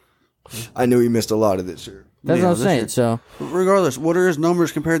 I knew he missed a lot of this year. That's Yeah, what I'm this saying. year. So, Regardless, what are his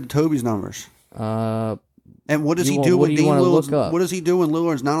numbers compared to Toby's numbers? And what does he do what when do you wanna Lillard's? look up? What does he do when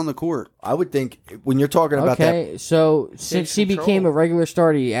Lillard's not on the court? I would think when you're talking about that, okay, so since he became a regular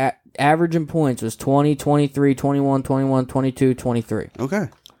starter, he average in points was 20, 23, 21, 21, 22, 23. Okay,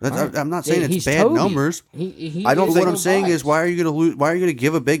 I'm not saying it's He's bad Toby. numbers. I don't is think- What I'm saying is, why are you going to lose? Why are you going to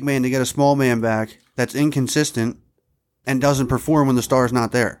give a big man to get a small man back that's inconsistent and doesn't perform when the star's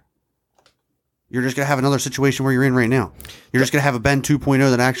not there? You're just going to have another situation where you're in right now. You're just going to have a Ben 2.0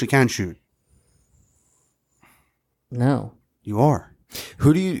 that actually can shoot. No. You are.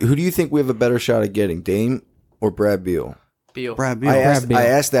 who do you think we have a better shot at getting, Dame or Brad Beal? Beal. Brad Beal. I Beal.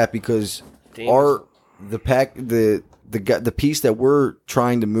 asked that because the piece that we're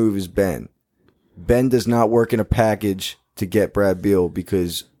trying to move is Ben. Ben does not work in a package to get Brad Beal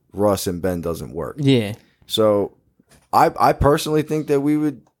because Russ and Ben doesn't work. Yeah. So I personally think that we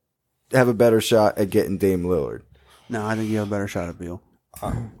would have a better shot at getting Dame Lillard. No, I think you have a better shot at Beal.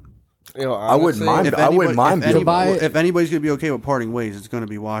 You know, I wouldn't honestly, mind. I wouldn't mind Beal. If anybody's going to be okay with parting ways, it's going to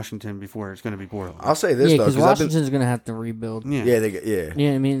be Washington before it's going to be Portland. I'll say this Yeah, though, because 'cause I've been- Washington's going to have to rebuild. Yeah.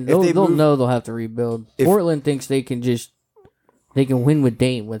 Yeah, I mean, If they'll they move- know they'll have to rebuild. Portland thinks they can win with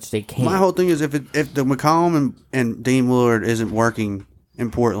Dame, which they can't. My whole thing is if the McCollum and Dame Lillard isn't working in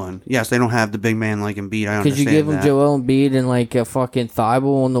Portland, yes, they don't have the big man like Embiid. I understand Could you give him that. Joel Embiid and like a fucking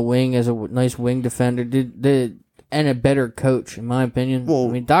Thibault on the wing as a nice wing defender? And a better coach, in my opinion. Well,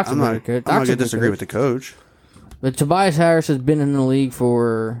 I mean, Doc's a I'm better not, coach. I'm not Doc's going a to good disagree coach. with the coach. But Tobias Harris has been in the league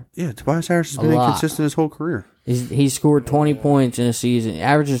for Yeah, Tobias Harris has A been lot. inconsistent his whole career. he's scored 20 points in a season.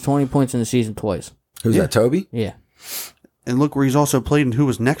 Averages 20 points in a season twice. Who's that? Toby? Yeah. And look where he's also played and who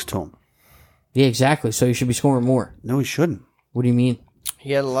was next to him. Yeah, exactly. So you should be scoring more. No, he shouldn't. What do you mean?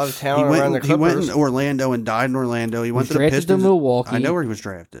 he had a lot of He talent around the went, he Clippers. went in Orlando and died in Orlando. He went to the drafted to Pistons. Milwaukee. I know where he was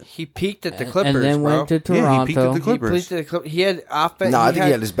drafted. He peaked at the Clippers, and then bro. went to Yeah, he peaked at Toronto. the He Clippers. peaked at the Clippers. He had offense. No, I think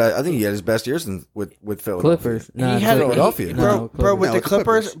he had his best. I think he had his best years with Philadelphia. Clippers. He No, had Philadelphia. No, bro. With No, the with the Clippers.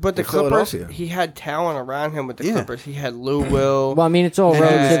 Clippers, but the With Clippers, Philadelphia. he had talent around him with the Yeah. Clippers. He had Lou Will. Well, I mean, it's all And,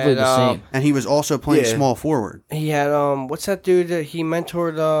 relatively the same. And he was also playing Yeah. small forward. He had what's that dude that he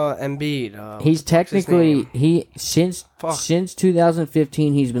mentored Embiid? He's what's his technically name? since Fuck.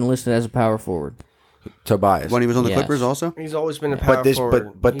 2015 he's been listed as a power forward. Tobias. When he was on the Yes. Clippers also? He's always been a power this-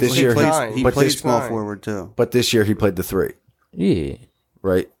 forward. but this year He he's- played, he but played this- small 6'9". forward too. But this year he played the 3, Yeah.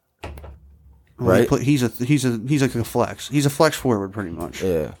 right? Well, he Right. he's like a flex. He's a flex forward pretty much.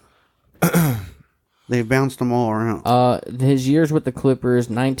 Yeah. They've bounced him all around. His years with the Clippers,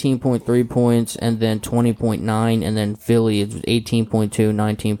 19.3 points, and then 20.9, and then Philly, it was 18.2,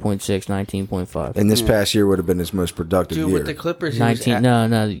 19.6, 19.5. And this past year would have been his most productive Dude, year. with the Clippers, he was 19, no,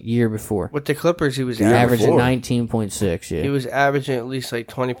 the year before. with the Clippers, he was year Averaging before. 19.6, yeah. He was averaging at least like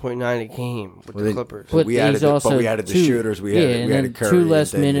 20.9 a game with Well, the they- Clippers. But we added he's the- but also we added the two- shooters. We yeah, added- and we then added Curry 2 and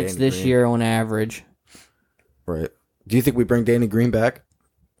less Danny minutes this Green. year on average. Right. Do you think we bring Danny Green back?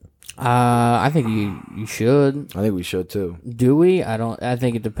 I think you should. I think we should too. Do we? I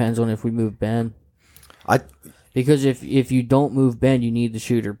think it depends on if we move Ben. I Because if you don't move Ben, you need the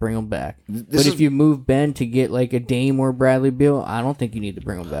shooter. Bring him back. But is- if you move Ben to get like a Dame or Bradley Beal, I don't think you need to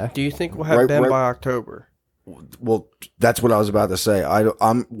bring him back. Do you think we'll have Right- Ben right- by October? well, that's what I was about to say.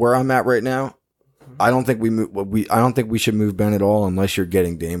 I'm where I'm at right now. I don't think I don't think we should move Ben at all unless you're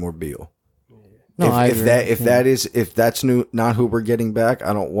getting Dame or Beal. No, I agree. If that's not who we're getting back,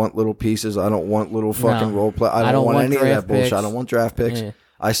 I don't want little pieces. I don't want little fucking No. role play. I don't want any of that draft bullshit. picks. I don't want draft picks. Yeah.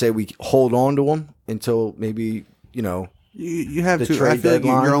 I say we hold on to them until maybe You have the to. I trade feel like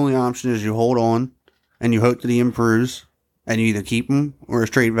deadline. your only option is you hold on, and you hope that he improves, and you either keep him or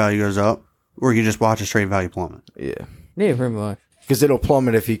his trade value goes up, or you just watch his trade value plummet. yeah, Yeah, pretty much. because it'll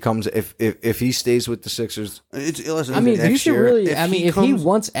plummet if he comes if he stays with the Sixers. Listen, I mean, you next should year, really. if I mean, he if he comes-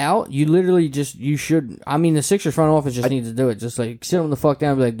 wants out, you literally you should. I mean, the Sixers front office just needs to do it. Just like sit him the fuck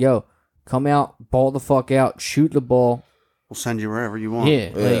down, and be like, "Yo, come out, ball the fuck out, shoot the ball." we'll send you wherever you want. Yeah,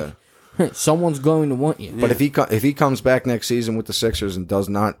 like someone's going to want you. But if he comes back next season with the Sixers and does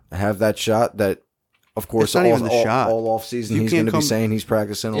not have that shot, that of course It's not even the shot. all off season You he's can't going to be come- saying he's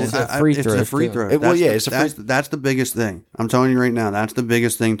practicing. All It's that. a free It's throw, a free too. throw. Well, yeah, it's a free- that's the biggest thing. I'm telling you right now. That's the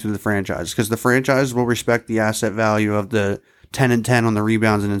biggest thing to the franchise because the franchise will respect the asset value of the 10 and 10 on the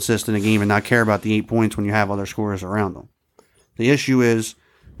rebounds and insist in a game and not care about the 8 points when you have other scorers around them. The issue is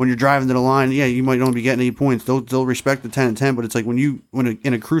when you're driving to the line, yeah, you might only be getting 8 points. They'll respect the 10 and 10, but it's like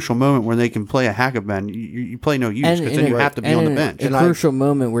in a crucial moment where they can play a hack-a-bend, you play no use because then you have to be on the bench. A crucial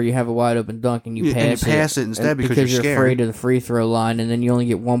moment where you have a wide open dunk and you Yeah, and pass you pass it instead because you're scared. afraid of the free throw line, and then you only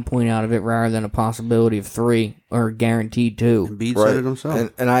get 1 point out of it rather than a possibility of 3 or guaranteed 2. Embiid Right. said it himself.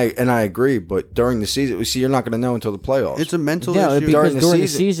 And I agree, but during the season, see, you're not going to know until the playoffs. It's a mental Yeah, issue. because During during the the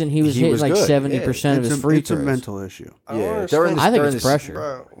season he was he hitting was like good. 70% of his free it's a throws. mental issue. I don't yeah, understand. I think during it's the- pressure.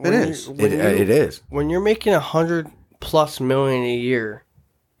 Bro, It is. It is. When you're making $100+ million a year,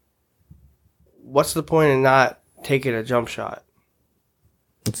 what's the point in not taking a jump shot?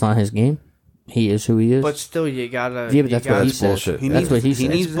 It's not his game. He is who he is. But still, you gotta. yeah, but that's what he That's says. bullshit. That's what he He says.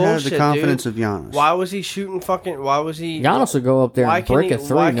 needs to have the bullshit, confidence dude. of Giannis. Why was he shooting fucking? Why was he? Giannis will go up there Why and can break he- a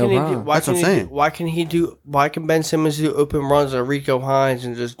 3, why no can he do- problem. why That's can what I'm he do- saying. Why can he do? Why can Ben Simmons do open runs on Rico Hines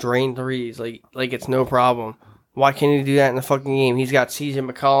and just drain threes like it's no problem? Why can't he do that in the fucking game? He's got CJ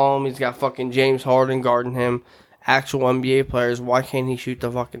McCollum. He's got fucking James Harden guarding him. Actual NBA players. Why can't he shoot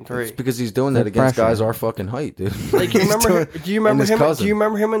the fucking three? It's because he's doing that The against pressure. guys our fucking height, dude. Like, you remember? Do you remember him? Cousin. Do you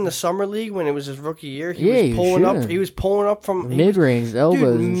remember him in the summer league when it was his rookie year? Yeah, he was pulling up. shooting. He was pulling up from Mid-range, elbows.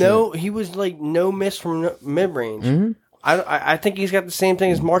 Dude, and no, he was like no miss from mid range. Mhm. I think he's got the same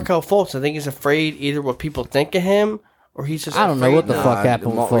thing as Markelle Fultz. I think he's afraid either what people think of him or he's just. I don't know afraid what the now. fuck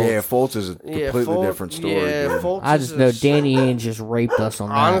happened with Fultz. Yeah, Fultz is a completely Fultz- different story. Yeah, dude. Fultz I is just know a- Danny Ainge just raped us on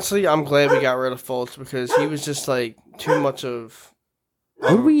that. Honestly, I'm glad we got rid of Fultz because he was just like too much of. What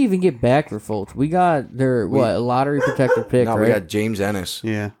did we even get back for Fultz? We got their a lottery protected pick, No, right? we got James Ennis.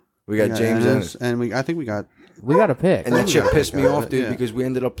 Yeah. We got James Ennis. And I think we got. We got a pick. And that shit Yeah. pissed me off, dude, Yeah. because we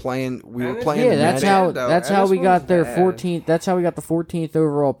ended up playing. We were Ennis- playing. Yeah, the that's Magic. how though. that's how Ennis we got was their bad. 14th. That's how we got the 14th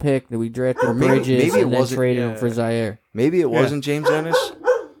overall pick that we drafted Or maybe- Bridges maybe it and then wasn't- traded him yeah. for Zaire. Maybe it wasn't James Ennis.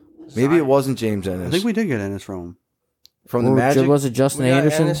 Maybe it wasn't James Ennis. I think we did get Ennis from him. from the Or Magic. was it Justin We got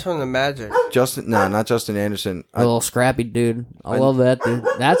Anderson? Ennis from the Magic. Justin? No, not Justin Anderson. A little scrappy dude. I love that dude.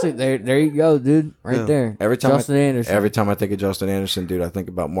 That's it. There you go, dude. Right Yeah. there. Every time Justin Anderson. Every time I think of Justin Anderson, dude, I think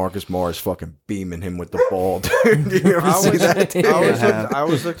about Marcus Morris fucking beaming him with the ball. Dude, did you ever I see always, that? I, always Yeah. looked, I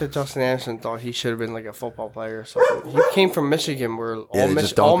always looked at Justin Anderson and thought he should have been like a football player or something. He came from Michigan where Yeah, all, they're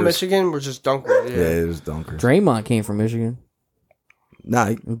just all dunkers. Michigan were just dunkers. Yeah, Yeah. it was Dunker. Draymond came from Michigan. Nah,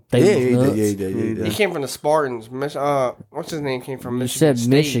 They yeah, was he did, nuts. yeah, he did, yeah, he He did. came from the Spartans. What's his name came from You Michigan said State.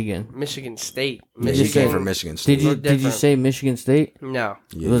 Michigan. Michigan State. Yeah, he Michigan. came from Michigan State. Did you Look did you different. say Michigan State? No.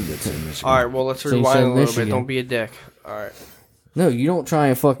 Yeah, he did say Michigan. All right, well, let's So you rewind said a little Michigan. bit. Don't be a dick. All right. No, you don't try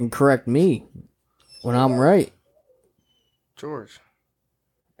and fucking correct me when I'm right, George,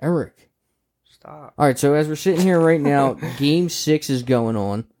 Eric. stop. All right, so as we're sitting here right now, Game 6 is going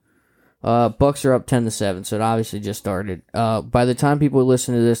on. Bucks are up 10-7, so it obviously just started. By the time people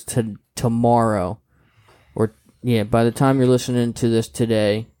listen to this tomorrow, by the time you're listening to this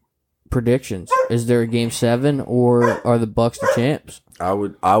today, predictions: is there a Game 7 or are the Bucks the champs?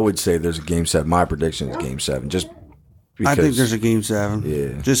 I would say there's a game 7. My prediction is game 7. Just because, I think there's a game 7.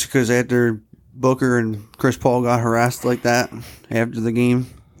 Yeah. Just because after Booker and Chris Paul got harassed like that after the game.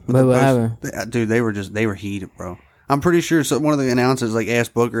 But what happened? Dude, they were heated, bro. I'm pretty sure one of the announcers like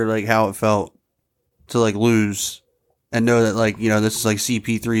asked Booker like how it felt to like lose and know that like, you know, this is like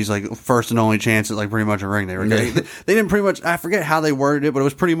CP3's like first and only chance at like pretty much a ring. They didn't pretty much, I forget how they worded it, but it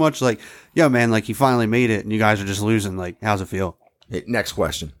was pretty much like, yo man, like he finally made it and you guys are just losing. Like, how's it feel? Hey, next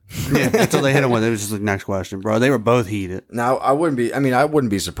question. Yeah, until they hit him with it, was just like next question, bro. They were both heated. Now I wouldn't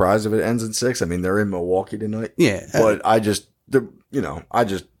be surprised if it ends in 6. I mean, they're in Milwaukee tonight. Yeah. But I just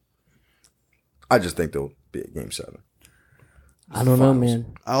think there'll be a game 7. I don't know,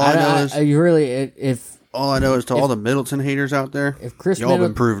 man. All I know is- you really if All I know is to all the Middleton haters out there, if Chris y'all been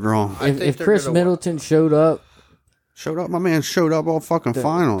Middleton proved wrong. if they're Chris gonna Middleton showed up, Showed up, my man showed up all fucking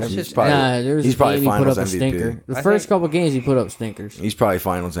finals. He's probably, there was he's a probably game he put finals up a MVP. stinker. The I first think- couple games he put up stinkers. He's probably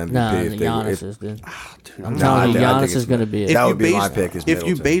finals MVP. Nah, if they, Giannis if, is, dude. I'm No, telling you, I Giannis think is it's- going to be it. That would be my pick is If you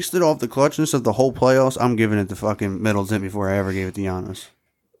Middleton. based it off the clutchness of the whole playoffs, I'm giving it to fucking Middleton before I ever gave it to Giannis.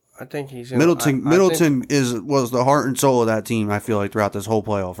 I think he's gonna, Middleton I think, was the heart and soul of that team. I feel like throughout this whole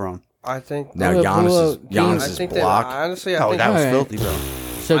playoff run. I think. now Well, Giannis I I is think that blocked. honestly, I Oh, think that was Alright. filthy, bro.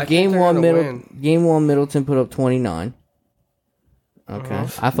 So I think game they're one, gonna win. game one, Middleton put up 29. Okay,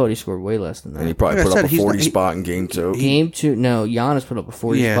 I thought he scored way less than And he that. probably Like I put up said, a he's 40 not- spot in game 2. Game 2, no, Giannis put up a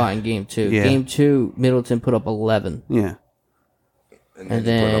 40 Yeah. spot in game 2. Yeah. Game 2, Middleton put up 11, Yeah, and and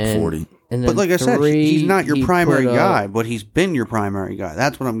then he put then up 40. And then but like I said, he's not your he primary put up- guy, but he's been your primary guy.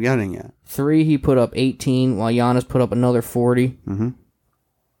 That's what I'm getting at. 3, he put up 18, while Giannis put up another 40. Mhm.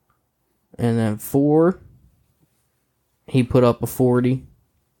 And then 4, he put up a 40.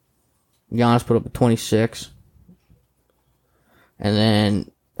 Giannis put up a 26. And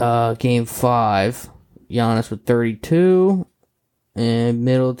then game 5, Giannis with 32, and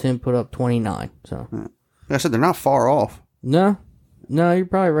Middleton put up 29. So Like I said, they're not far off. no, you're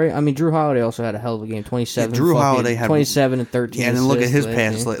probably right. I mean, Drew Holiday also had a hell of a game. 27. Yeah, Drew fucking Holiday had 27 and 13. Yeah, and then look at his assists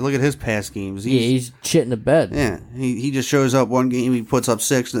past. last game. Look at his past games. Yeah, he's shit in the bed. Yeah, he just shows up one game, he puts up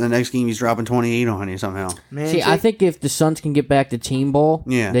 6, and the next game he's dropping 28 on you somehow. See, I think if the Suns can get back to team ball,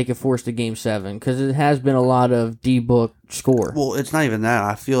 Yeah. they can force the game 7 because it has been a lot of D-book score. Well, it's not even that.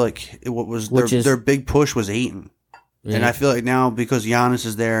 I feel like what was Which is- their big push was Ayton. And Yeah. I feel like now because Giannis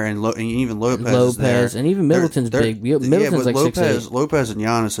is there and even Lopez is there, Lopez, and even Middleton's big. Middleton's like 6'8". Lopez and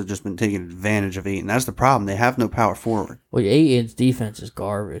Giannis have just been taking advantage of Ayton. That's the problem. They have no power forward. Well, Aiton's defense is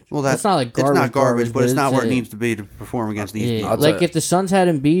garbage. Well, that's not like garbage. It's not garbage, but it's not where it a- needs to be to perform against these Yeah, people. I'll like tell- if the Suns had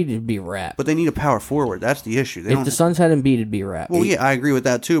Embiid, it'd be rap. But they need a power forward. That's the issue. They If don't. the Suns had Embiid, it'd be rap. Well, yeah, I agree with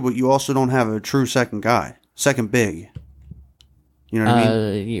that too. But you also don't have a true second guy. second big. You know what I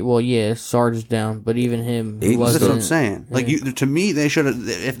mean? Well, yeah, Sarge is down, but even him, he Aiden's That's wasn't. what I'm saying. Like, to me, they should have.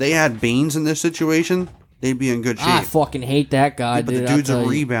 If they had Baines in this situation, they'd be in good shape. I fucking hate that guy, but dude. the dude's a I'll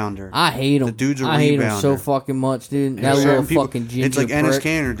tell you. rebounder. I hate him. The dude's a I hate him so rebounder. fucking much, dude. That Certain little people- fucking ginger It's like Ennis prick.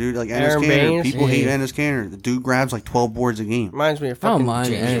 Canner, dude. Like Ennis Aaron Canner. Baines? People hate Yeah. Ennis Canner. The dude grabs like 12 boards a game. Reminds me of I don't fucking mind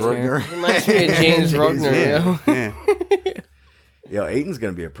James. Ennis Canner. Reminds me of James Rugner. Yeah, Yeah. yeah, Yo, Aiden's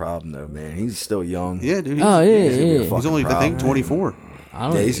gonna be a problem though, man. He's still young. yeah, dude. Oh, yeah, He's gonna be a yeah. fucking He's only, I problem. think, 24. I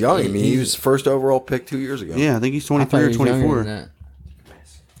don't Yeah, he's young. I mean, he was first overall pick 2 years ago. Yeah, I think he's I thought 23 or he was younger 24. than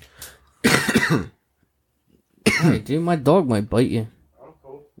that. Hey, dude, my dog might bite you.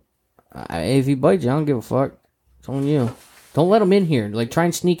 If he bites you, I don't give a fuck. It's on you. Don't let him in here. Like, try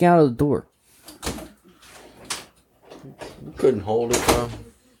and sneak out of the door. Couldn't hold it, bro.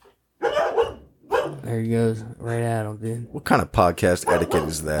 There he goes, right at him, dude. What kind of podcast etiquette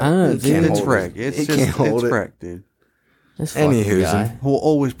is that? I don't know, He dude. can't It's hold Freck. it. It's He just, can't hold it's it. Freck, dude. This fucking Anywho, guy. He'll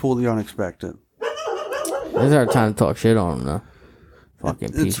always pull the unexpected. This is our time to talk shit on him, though. Fucking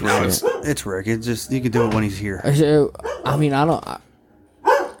piece It's of Rick. shit. It's Rick. It's just, you can do it when he's here. So, I mean, I don't.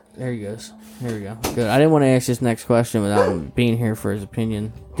 There he goes. Here we go. Good. I didn't want to ask this next question without him being here for his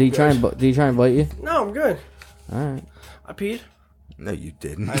opinion. Did he try and bite you? No, I'm good. All right. I peed. No, you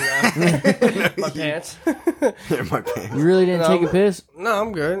didn't. My pants. My pants. You really didn't No. take a piss? No,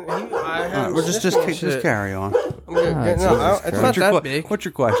 I'm good. I All right, have well, just carry on. I'm good. Ah, no, Jesus it's Christ. not that big. What's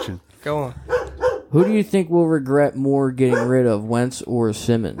your question? Go on. Who do you think will regret more getting rid of, Wentz or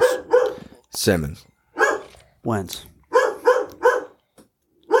Simmons? Simmons. Wentz.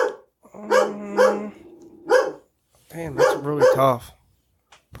 Damn, that's really tough.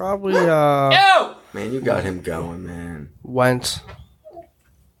 Probably Man, you got him going, man. Wentz.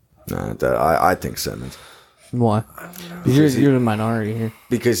 Nah, I think Simmons. Why? You're the minority here.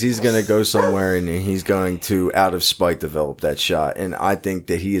 Because he's going to go somewhere and he's going to, out of spite, develop that shot. And I think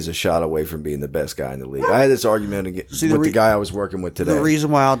that he is a shot away from being the best guy in the league. I had this argument with the guy I was working with today. The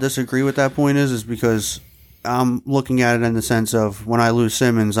reason why I'll disagree with that point is because I'm looking at it in the sense of when I lose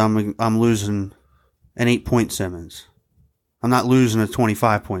Simmons, I'm losing an 8-point Simmons. I'm not losing a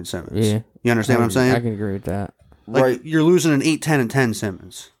 25-point Simmons. Yeah. You understand what I'm saying? I can agree with that. Like, Right. you're losing an 8, 10, and 10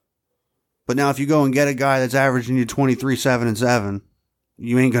 Simmons. But now if you go and get a guy that's averaging you 23, 7, and 7,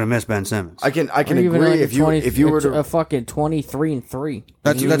 you ain't going to miss Ben Simmons. I can Or even agree like if you were to a fucking 23-3.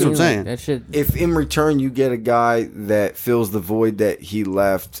 That's You what know I'm saying. Like, that shit. if in return you get a guy that fills the void that he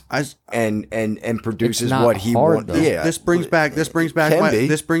left and produces not what he hard, wants. though. Yeah, This brings back Can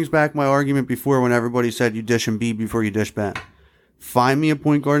be. my argument before when everybody said you dish Embiid before you dish Ben. Find me a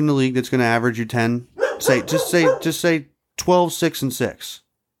point guard in the league that's going to average you 10. Just say 12, 6, and 6.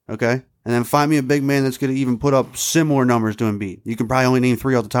 Okay? And then find me a big man that's going to even put up similar numbers to Embiid. You can probably only name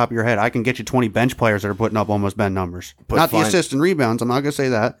 3 off the top of your head. I can get you 20 bench players that are putting up almost Ben numbers. But Not the find- assist and rebounds. I'm not going to say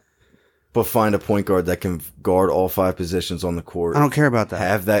that. but find a point guard that can guard all 5 positions on the court. I don't care about that.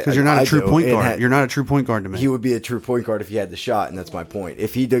 Have that because you're not I a true do, point and guard. You're not a true point guard to me. He would be a true point guard if he had the shot, and that's my point.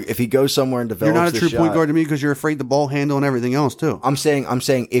 If he goes somewhere and develops, You're not a the true shot, point guard to me because you're afraid the ball handle and everything else too. I'm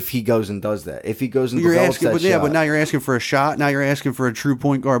saying if he goes and does that, if he goes and You're develops asking, that but shot, yeah, but now you're asking for a shot. Now you're asking for a true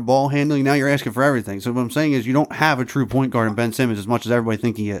point guard ball handling. Now you're asking for everything. So what I'm saying is, you don't have a true point guard in Ben Simmons as much as everybody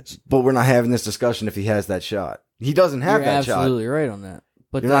think he is. but we're not having this discussion if he has that shot. He doesn't have You're that shot. absolutely right on that.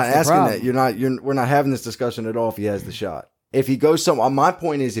 But You're not that's the asking problem. that. We're not having this discussion at all if he has the shot. If he goes my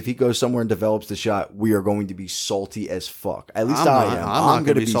point is if he goes somewhere and develops the shot, we are going to be salty as fuck. At least I am. I'm not going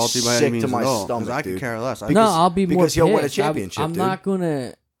gonna to be salty by any sick means to my at all, stomach, 'cause I could dude. care less. No, I'll be more because he'll win a pissed. championship, I'm dude. not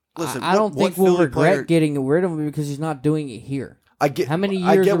gonna. Listen, I don't what think we'll Philly regret player- getting rid of him because he's not doing it here. I get How many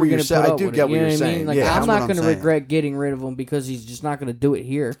I years get are what we you're going to saying. put I up do with get it? what You know you're what I saying. mean? Like, Yeah, that's I'm what not I'm going to saying. regret getting rid of him because he's just not going to do it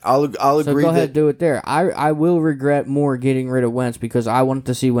here. I'll So agree go ahead that and do it there. I will regret more getting rid of Wentz because I wanted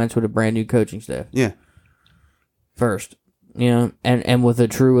to see Wentz with a brand new coaching staff Yeah, first. You know, and with a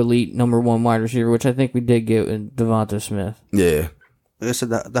true elite number 1 wide receiver, which I think we did get in Devonta Smith. yeah. like I said,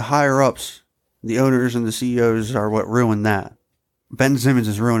 the higher ups, the owners and the CEOs are what ruined that. Ben Simmons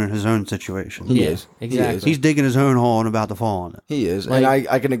is ruining his own situation. He Yeah, is. exactly. He's digging his own hole and about to fall in it. He is. Like- And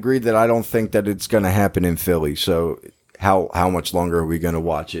I can agree that I don't think that it's going to happen in Philly. So how much longer are we going to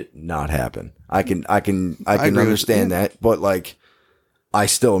watch it not happen? I can agree with understand you. that, but like I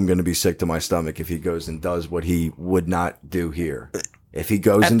still am going to be sick to my stomach if he goes and does what he would not do here. If he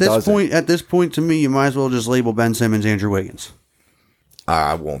goes At and this does point, to me, you might as well just label Ben Simmons Andrew Wiggins.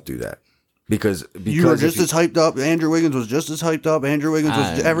 I won't do that. because You were if just as hyped up. Andrew Wiggins was just as hyped up. Andrew Wiggins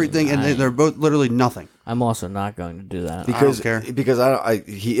was everything, and they're both literally nothing. I'm also not going to do that. because care. because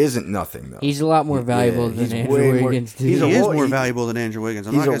he isn't nothing though. He's a lot more valuable than he's Andrew way more- Wiggins. he's dude. He is well, more he- valuable than Andrew Wiggins.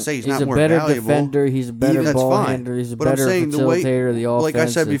 I'm he's not going a- to say he's He's not a more better valuable. defender. He's a better That's ball fine. handler. He's a But I'm better saying the way, facilitator of the offense. like I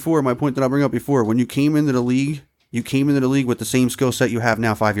said before, my point that I bring up before, when you came into the league, you came into the league with the same skill set you have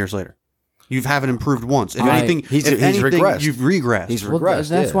now 5 years later. You haven't improved once. If anything, he's anything, regressed. you've regressed. He's Well, regressed.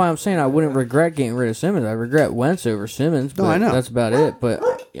 that's yeah. why I'm saying I wouldn't regret getting rid of Simmons. I regret Wentz over Simmons, but I know. that's about it. But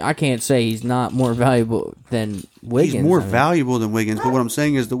I can't say he's not more valuable than Wiggins. He's more I mean, valuable than Wiggins, but what I'm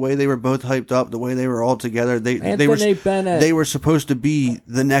saying is the way they were both hyped up, the way they were all together, they were Anthony Bennett. they were supposed to be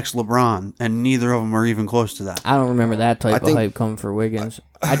the next LeBron, and neither of them are even close to that. I don't remember that type think- of hype coming for Wiggins.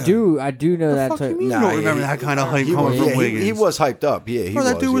 I do know that Fuck you type. mean you Nah, don't remember that kind of hype He coming was, from yeah, Wiggins? he was hyped up. Yeah, he Bro,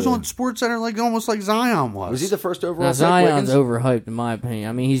 that dude was yeah. on Sports Center like almost like Zion was. Was he the first overall? Now, pick, Zion's Wiggins? overhyped in my opinion.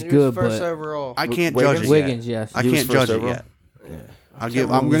 I mean, he's He was good, first but overall. I can't Wiggins? judge it Wiggins, yet. yes. I He was can't first judge it overall? yet.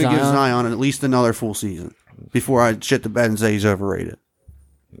 I'm going to give Zion at least another full season before I shit the bed and say he's overrated.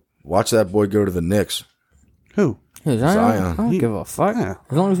 Watch that boy go to the Knicks. Who? Hey, Zion. I don't give a fuck. Yeah.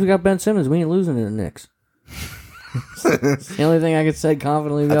 As long as we got Ben Simmons, we ain't losing to the Knicks. It's the only thing I could say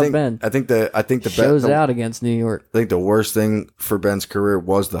confidently about Ben. I think the Shows out against New York. I think the worst thing for Ben's career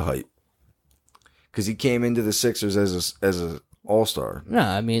was the hype, because he came into the Sixers as a all-star. No,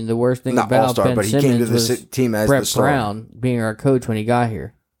 I mean the worst thing Not about all-star, Ben but he Simmons came to the was team as Brett the star. Brown being our coach when he got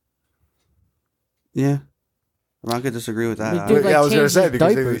here. Yeah. I'm not going to disagree with that. Dude, like, I was going to changed say his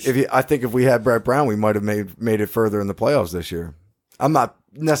because diapers. I think if we had Brett Brown, we might have made it further in the playoffs this year. I'm not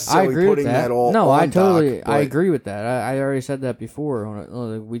I necessarily agree with putting that. that all. No, on I totally, Doc, I but- agree with that. I already said that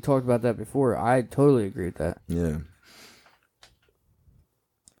before. We talked about that before. I totally agree with that. Yeah.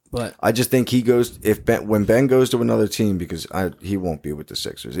 But I just think he goes when Ben goes to another team, because he won't be with the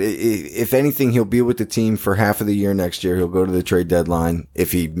Sixers. If anything, he'll be with the team for half of the year next year. He'll go to the trade deadline.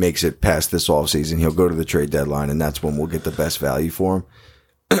 If he makes it past this offseason, he'll go to the trade deadline, and that's when we'll get the best value for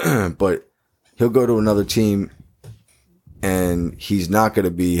him. But he'll go to another team, and he's not going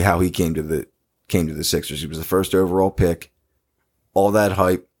to be how he came to the Sixers. He was the first overall pick, all that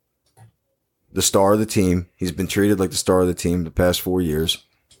hype, the star of the team. He's been treated like the star of the team the past 4 years.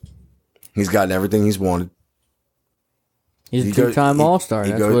 He's gotten everything he's wanted. he's He a goes- two-time he- All-Star. he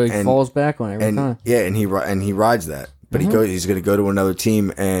That's goes- what he and- falls back on every And time. yeah, and he rides that. But he's going to go to another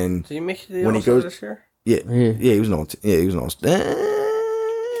team, and Did he make the when he All-Star goes- this year? yeah, Yeah. he was an all. Yeah, he was an all.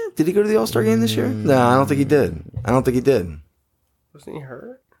 Did he go to the All-Star game this year? No, I don't think he did. Wasn't he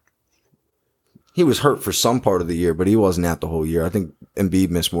hurt? He was hurt for some part of the year, but he wasn't out the whole year. I think Embiid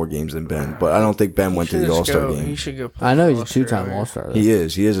missed more games than Ben, but I don't think Ben went to the All-Star He game. should go. Play I know for he's a two-time Australia. All-Star. Though.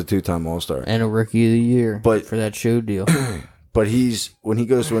 He is a two-time All-Star. And a Rookie of the Year But- for that show deal. But when he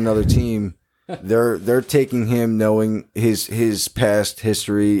goes to another team, they're taking him knowing his past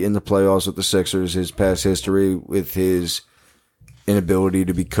history in the playoffs with the Sixers, his past history with his inability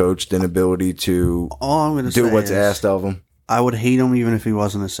to be coached, inability to All I'm going to do say what's is asked of him. I would hate him even if he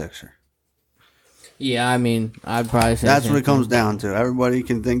wasn't a Sixer. Yeah, I mean, I'd probably say That's the what same it comes thing. down to. Everybody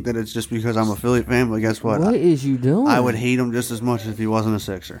can think that it's just because I'm a Philly fan, but guess what? What is you doing? I would hate him just as much if he wasn't a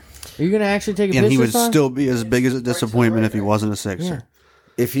Sixer. Are you gonna actually take a And piss he would this time? still be as big as a disappointment if he wasn't a Sixer.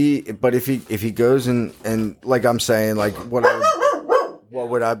 If he goes and like I'm saying, like what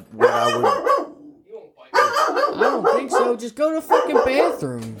would I don't think so. Just go to the fucking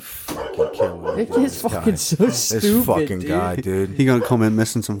bathroom. kill him? It gets fucking so stupid. This fucking dude. guy, dude. He gonna come in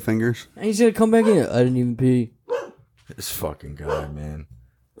missing some fingers. And he's gonna come back in. I didn't even pee. This fucking guy, man.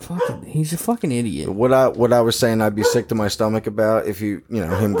 Fucking, he's a fucking idiot. What I was saying, I'd be sick to my stomach about if him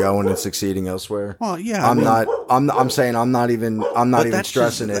going and succeeding elsewhere. Well, yeah, I'm saying I'm not even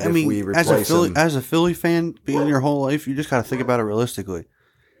stressing just, it if we replace him. as a Philly fan, being your whole life, you just got to think about it realistically.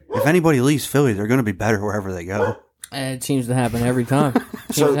 If anybody leaves Philly, they're going to be better wherever they go. And it seems to happen every time.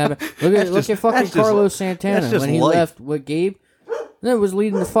 Look at fucking that's just- Carlos Santana that's just when he life. left with Gabe. That was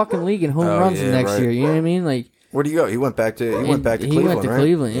leading the fucking league in home runs the yeah, next right. year. You know what I mean? Like Where do you go? He went back to Cleveland, right?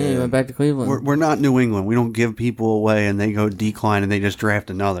 Cleveland. Yeah, he went back to Cleveland. We're not New England. We don't give people away and they go decline and they just draft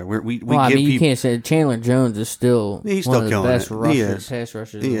another. We well, I give mean, you people. can't say Chandler Jones is still He's one still of the killing best it. He rushers, is. pass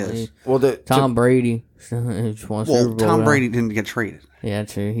rushers. He in the is. league. Well, Tom Brady just won a Super Well, Bowl Tom now. Brady didn't get traded. Yeah,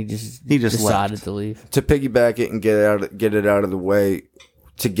 true. He just left. decided to leave. to piggyback it and get it out of the way,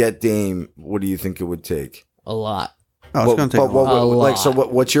 to get Dame, what do you think it would take? A lot. Oh, it's going to take a while.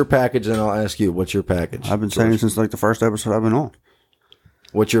 What's your package? And I'll ask you, what's your package? I've been saying since like the first episode I've been on.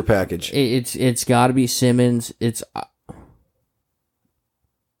 What's your package? It's got to be Simmons. It's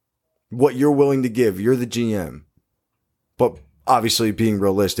What you're willing to give? You're the GM, but obviously being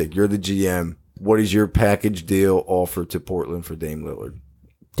realistic, you're the GM. What is your package deal offer to Portland for Dame Lillard?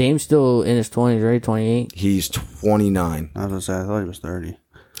 Dame's still in his 20s, right? 28. He's 29. I was gonna say I thought he was 30.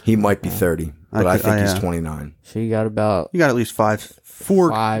 He might be 30, but I think he's yeah. 29. So you got about You got at least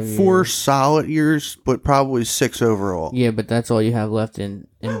 4 years. solid years, but probably 6 overall. yeah, but that's all you have left in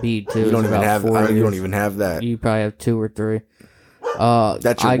Embiid too. You is don't even about have. 4 You years. don't even have that. You probably have 2 or 3.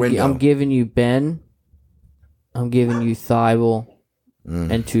 That's your window. I'm giving you Ben. I'm giving you Thibault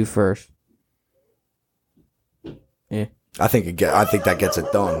and 2 firsts. Yeah. I think that gets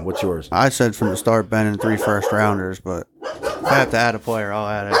it done. What's yours? I said from the start Ben and 3 first rounders, but if I have to add a player, I'll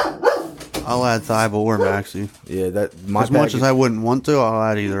add it. I'll add Thibault or Maxey. Yeah, that my As much as I wouldn't want to, I'll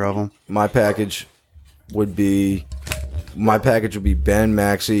add either of them. my package would be Ben,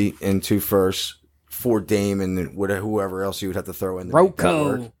 Maxey, and 2 firsts for Dame and then whoever else you would have to throw in to make that Rocco.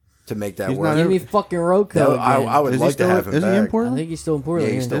 work. To make that He's work. Give me fucking Rocco. No, again. I would Is he like still to have him is back. he in I Portland? think he's still in Yeah,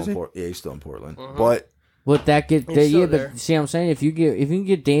 Portland. he's yeah. still Is he? he's still in Portland. But But that get He's still yeah, there. but see, what I'm saying if you can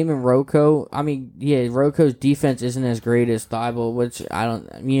get Dame and Rocco, I mean, yeah, Rocco's defense isn't as great as Thibault, which I don't,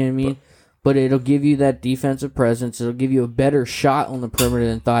 you know what I mean. But it'll give you that defensive presence. It'll give you a better shot on the perimeter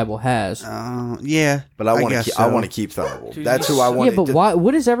than Thibault has. Yeah, but I want guess to so. I want to keep Thibault. Dude, That's he's who I so- want. Yeah, but why?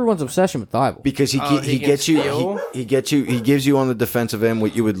 What is everyone's obsession with Thibault? Because he he can gets you steal? he gives you on the defensive end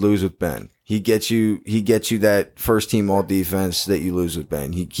what you would lose with Ben. He gets you that first team all defense that you lose with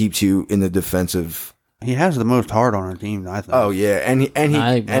Ben. He keeps you in the defensive. He has the most heart on our team, I think. Oh yeah, I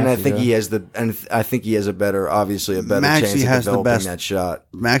Maxey think does. he has I think he has a better Maxey chance has of the developing best- that shot.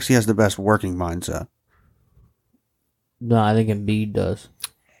 Maxey has the best working mindset. No, I think Embiid does.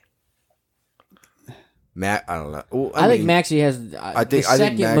 I don't know. Well, I think mean, Maxey has I the think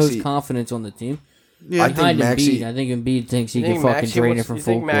second Maxey- most confidence on the team. Yeah, I think Behind Maxey. Embiid, I think Embiid thinks he You can think fucking Maxey drain it wants- from you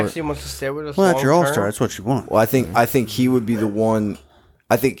full think court. Maxey wants to stay with us well, that's your long all star. term? That's what you want. Well, I think he would be the one.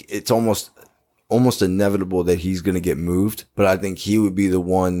 I think it's almost inevitable that he's going to get moved, but I think he would be the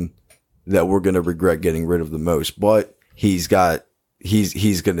one that we're going to regret getting rid of the most. But he's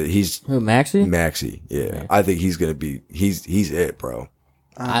Who, Maxey? Maxey. Yeah, I think he's going to be he's it, bro.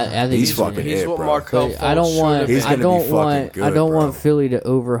 I think He's fucking He's it, what bro. Markel But I don't Fultz want. should He's have I gonna don't be fucking want. good, I don't bro. want Philly to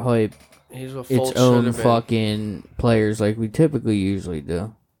overhype been. He's what its Fultz should own have been. fucking players like we typically usually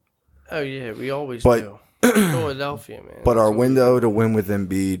do. Oh yeah, we always But- do. Philadelphia, man. But our window to win with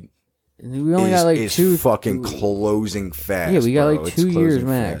Embiid We only got like is two fucking closing fast. Yeah, we got bro. like It's 2 years closing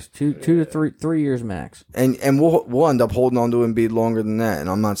max, fast. two to 3 years max. And we'll end up holding on to Embiid longer than that. And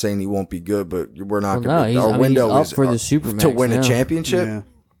I'm not saying he won't be good, but we're not Well, going no, to. Our window he's up is for the Supermax to win now. a championship. Yeah.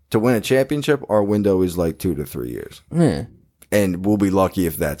 To win a championship, our window is like 2 to 3 years, Yeah. and we'll be lucky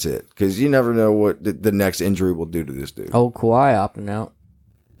if that's it. Because you never know what the next injury will do to this dude. Oh, Kawhi opting out.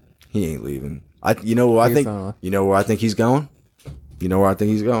 He ain't leaving. You know where I You're think. fine. You know where I think he's going. You know where I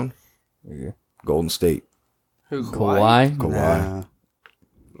think he's going. Yeah. Golden State. Who, Kawhi. Kawhi.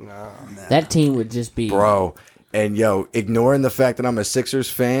 That team would just be. Bro. And yo, ignoring the fact that I'm a Sixers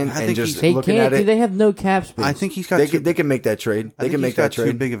fan I and think just They looking can't. at it, They have no cap space. I think he's got. they can make that trade. I They think can he's make that got too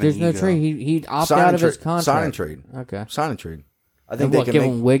trade. big of an There's no ego. trade. He'd opt Sign out and of his trade. contract. Sign and trade. Okay. Sign and trade. I And think they what, can give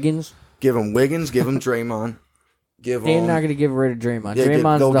make, him Wiggins? give him Wiggins, give him Draymond, give They're him not going to give rid of Draymond. Yeah,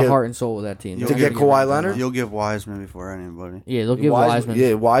 Draymond's they'll the give- heart and soul of that team. To They're get gonna give Kawhi rid of Leonard? Draymond. You'll give Wiseman before anybody. Yeah, they'll give Wiseman.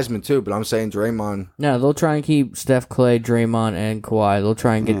 Yeah, Wiseman too. But I'm saying Draymond. No, they'll try and keep Steph, Clay, Draymond, and Kawhi. They'll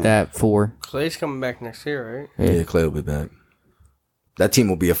try and get that 4. Clay's coming back next year, right? Yeah, Clay will be back. That team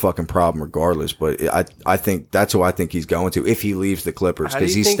will be a fucking problem regardless. But I think that's who I think he's going to if he leaves the Clippers How do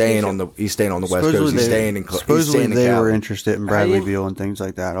because you he's think staying he on the West Coast. He's staying in. He's supposedly staying in they were Cali. interested in How Bradley do you- Beal and things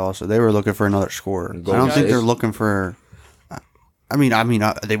like that. Also, they were looking for another scorer. I Golden don't think State. they're looking for. I mean,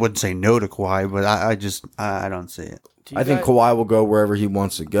 they wouldn't say no to Kawhi, but I don't see it. Do you I think guys- Kawhi will go wherever he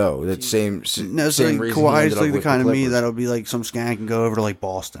wants to go. That same No, so same reason he Kawhi's ended up like the with kind of me Clippers. that'll be like some skank and go over to like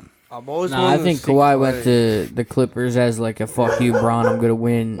Boston. I've always No, wanted I to think see Kawhi went Clay. to the Clippers as like a fuck you, Bron. I'm gonna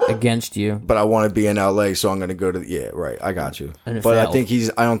win against you. But I want to be in LA, so I'm going to go to. Yeah, right. I got you. NFL. But I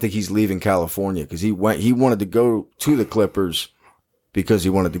don't think he's leaving California because he wanted to go to the Clippers because he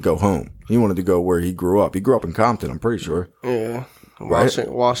wanted to go home. He wanted to go where he grew up. He grew up in Compton. I'm pretty sure. Yeah, Right?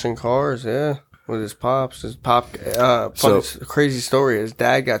 washing cars. Yeah, with his pops. His pop. So- Crazy story. His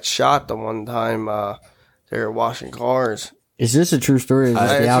dad got shot the one time they were washing cars. Is this a true story? Or is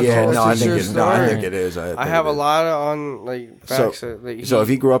this I- the yeah, alcohol? No, I It's a think true it, no, I story. think it is. I think have it a is. lot on like facts So, that he, so if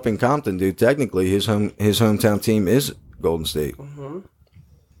he grew up in Compton, dude, technically his hometown team is Golden State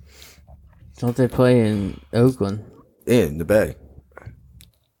Don't they play in Oakland? in the Bay.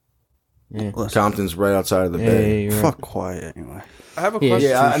 Yeah. Compton's right outside of the Yeah, Bay. you're right. Fuck quiet anyway. I have a Yeah, question.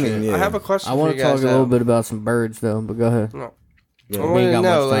 yeah, I for mean, you. yeah. I have a question. I for want you to talk guys, a little though. bit about some birds though, but go ahead. No. I We want ain't to got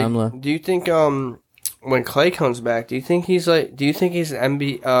know, much time like, left. do you think when Clay comes back, do you think he's an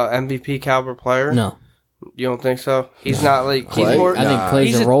MVP caliber player? No. You don't think so? He's not like Clay? he's more. I think Clay's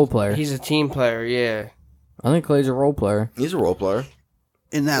he's a role player. He's a team player. Yeah. I think Clay's a role player. He's a role player.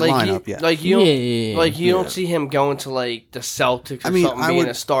 In that Like lineup, you, yeah. like you don't, Yeah. like you don't see him going to like the Celtics or I mean, something, being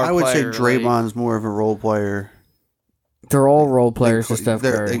a star I would player. say Draymond's more of a role player. They're all role players to Steph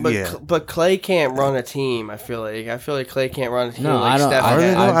they're- Curry. But, Yeah. but Clay can't run a team. I feel like Clay can't run a team No, like I don't- Steph. I Are they,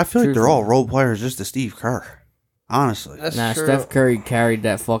 had. though? I feel like they're truthfully- all role players just to Steve Kerr. Honestly. That's Nah, true. Steph Curry carried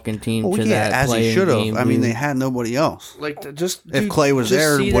that fucking team Oh, to yeah, that as he play-in should game, have. I mean, dude. they had nobody else. Like just If Clay was just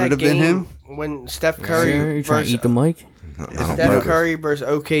there, see would that it have been game him? when Steph Sure, Curry you trying to versus eat the mic? Steph Curry versus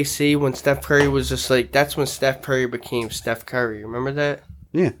OKC when Steph Curry was just like that's when Steph Curry became Steph Curry. Remember that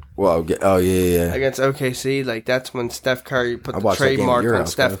Yeah. Well, oh yeah. against OKC? Like that's when Steph Curry put I the watched that game at trademark your on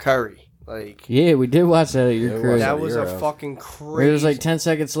house, Steph Kev. Curry. Like Yeah, we did watch that at your Yeah, we crib. watched that at was your a house. fucking There crazy. was like 10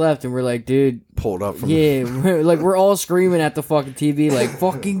 seconds left, and we're like, dude, Pulled up from yeah, we're all screaming at the fucking TV, like,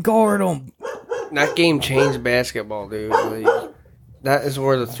 fucking guard him. That game changed basketball, dude. Like, that is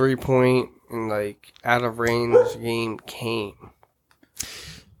where the 3-point and like out of range game came.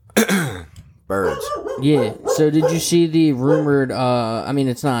 Birds. Yeah, so did you see the rumored, I mean,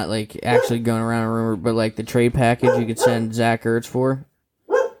 it's not, like, actually going around a rumor, but, like, the trade package you could send Zach Ertz for?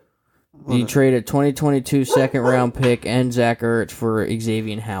 You trade a 2022 second-round pick and Zach Ertz for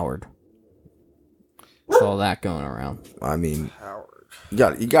Xavier Howard. Saw that going around. I mean, you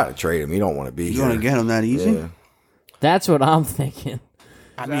got to trade him. You don't want to be You here. want to get him that easy? Yeah. That's what I'm thinking.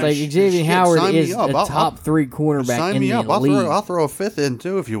 I It's like Xavier shit, Howard sign me is up. a top 3 cornerback Sign in me the up. league. I'll throw a fifth in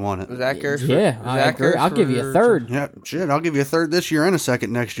too if you want it. Zach Ertz. Yeah, I agree. I'll give you a third. Yeah, shit. I'll give you a third this year and a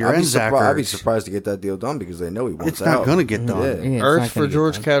second next year. I'd be, And Zach I'd be Ertz. surprised to get that deal done because they know he wants It's not out. gonna get done. Yeah. Yeah, it's Ertz not for gonna get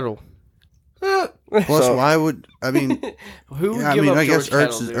George done. Kittle. Plus, So- why would I mean? Who would I give mean, up I guess George Ertz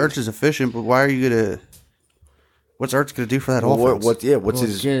Kittle, is, dude? Ertz is efficient, but why are you gonna? What's Ertz gonna do for that Well, offense? what's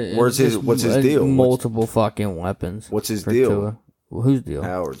his Yeah, where's his just what's his deal? Multiple fucking weapons. What's his for deal? Tua. Well, whose deal?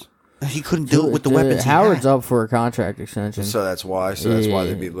 Howard's. He couldn't do it with the weapons. Howard's he had. up for a contract extension. So that's why. So that's why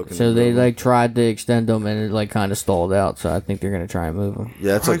they'd be looking. So to they move him. like tried to extend him and it like kind of stalled out. So I think they're gonna try and move him.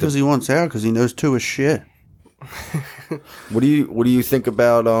 Yeah, that's Probably like. because he wants out because he knows Tua is shit. What do you think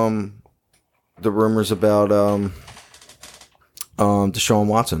about the rumors about Deshaun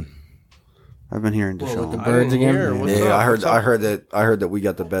Watson? I've been hearing with Deshaun. the birds again. hear. What's Yeah, up? I What's up? heard that we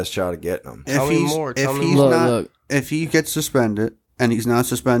got the best shot of getting him. Tell me more. Tell me more. not, Look. if he gets suspended and he's not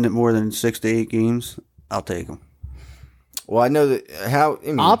suspended more than 6 to 8 games, I'll take him. Well, I know that I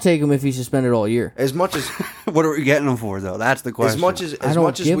mean, I'll take him if he's suspended all year. as much as What are we getting him for though? That's the question. I don't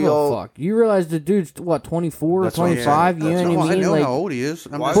much as give we a all fuck. You realize the dude's what 24, That's what I'm 25. saying. You know No, what I I mean? know Like, how old he is.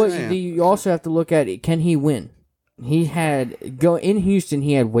 I'm Why- just but saying. you also have to look at it. Can he win? He had in Houston.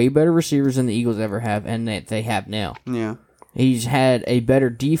 He had way better receivers than the Eagles ever have, and that they have now. Yeah. He's had a better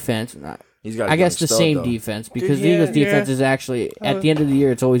defense. he's got. I guess the same defense. defense because the yeah, Eagles' defense yeah. is actually at the end of the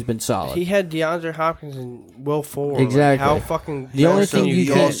year. It's always been solid. He had DeAndre Hopkins and Will Fuller. Like, Exactly. how fucking The only fast thing can you He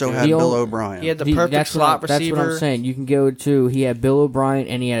can- also had the Bill only- O'Brien. He had the perfect that's slot That's receiver. what I'm saying. You can go to he had Bill O'Brien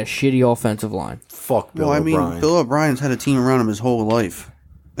and he had a shitty offensive line. Fuck Bill well, I mean, O'Brien. Bill O'Brien's had a team around him his whole life,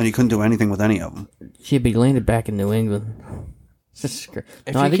 and he couldn't do anything with any of them. She'd be landed back in New England.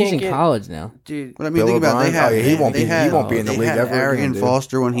 If No, I you think he's in can't get- college now. Dude, But I mean, Bill think about it. They O'Brien? had. Oh, yeah, he won't they be- had- he won't be in the they league had ever again, Arian dude.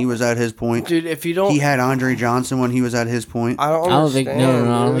 Foster when he was at his point. dude, if you don't, He had Andre Johnson when he was at his point. I don't. I don't think understand,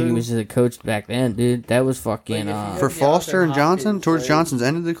 no. I don't think he dude. was a coach back then, dude. That was fucking. Like, if For DeAndre Foster and Johnson, Hopkins, towards like- Johnson's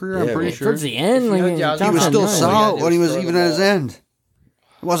end of the career, I'm Yeah, pretty man. sure. Towards the end, like, If you had Johnson He was had still none. solid when he was Throw even the at his ball. end.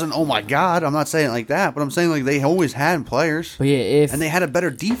 It wasn't, oh my God, I'm not saying it like that, but I'm saying like they always had players. But yeah, if And they had a better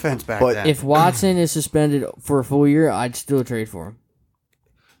defense back But then. if Watson is suspended for a full year, I'd still trade for him.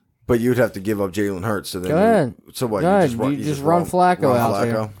 But you'd have to give up Jalen Hurts. So then Go ahead. So what? Go ahead. You just run Flacco out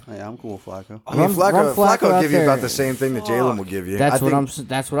there. yeah, I'm cool with Flacco. I mean, Run Flacco Flacco will out give you there. about the same thing that Jalen will give you. That's I what think-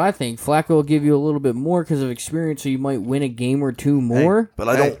 That's what I think. Flacco will give you a little bit more because of experience, so you might win a game or two more. But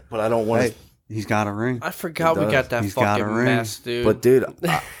I don't. But I don't want Hey, to. he's got a ring. I forgot He we does. got that He's got fucking a ring. mess, dude. But dude,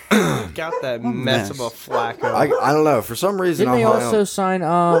 got that mess of a Flacco. I don't know. For some reason, Didn't they I'm high also on- sign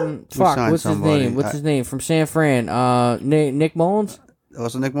signed what's somebody. his name? What's his name from San Fran? Nick Mullins?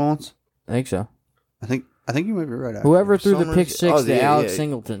 Was it Nick Mullins? I think so. I think you might be right. actually. Whoever For threw the some pick reason- six oh, to yeah, Alex yeah.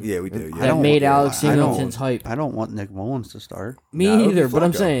 Singleton. Yeah, we do. Yeah. I That don't made want- Alex I don't- Singleton's hype. I don't want Nick Mullins to start. Me Nah, it would be either, but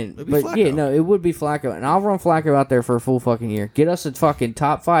I'm Flacco. saying, It'd be but yeah, Flacco. no, it would be Flacco, and I'll run Flacco out there for a full fucking year. Get us a fucking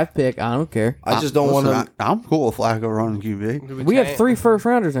top 5 pick. I don't care. I just don't want Listen, to. I'm cool with Flacco running QB. Do We have tank? 3 first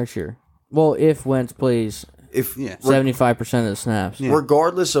rounders next year. Well, if Wentz plays if Yeah. 75% of the snaps. Yeah.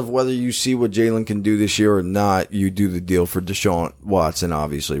 regardless of whether you see what Jalen can do this year or not, you do the deal for Deshaun Watson,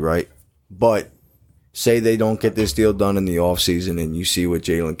 obviously, right? But say they don't get this deal done in the offseason and you see what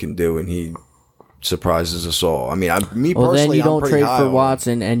Jalen can do and he surprises us all. I mean, me Well, personally, then you I'm don't pretty trade high for on him.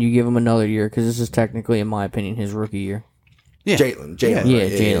 Watson and you give him another year because this is technically, in my opinion, his rookie year. Yeah. Jalen. Yeah, right?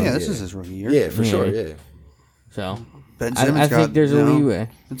 Jalen. Yeah, this is his rookie year. Yeah, for Yeah. sure, yeah. So Ben I Simmons think there's a leeway.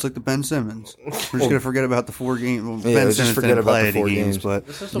 It's like the Ben Simmons. We're just going to forget about the 4 games. Well, Yeah, Ben let's just Simmons forget didn't about play the any 4 games, games. but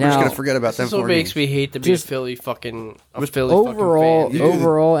This is we're Now- just going to forget about This them is what 4 makes games. me hate to be Just a Philly fucking Overall, fucking fan.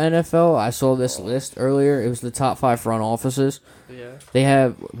 overall NFL, I saw this list earlier. It was the top 5 front offices. Yeah. They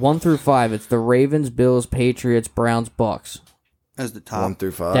have 1 through 5. It's the Ravens, Bills, Patriots, Browns, Bucks. As the top. 1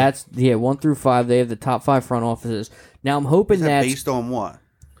 through 5. That's 1 through 5. They have the top 5 front offices. Now I'm hoping Is that that's based on what?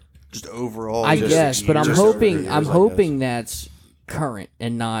 Just overall? I just guess, but I'm just over the hoping years, I'm I hoping that's current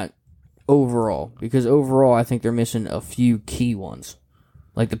and not overall, because overall I think they're missing a few key ones,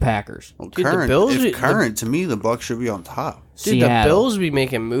 like the Packers. Well, Dude, the current, Bills- if the- current, to me, the Bucks should be on top. Dude, Seattle. the Bills be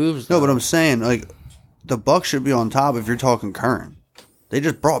making moves. No, though. but I'm saying, like, the Bucks should be on top if you're talking current. They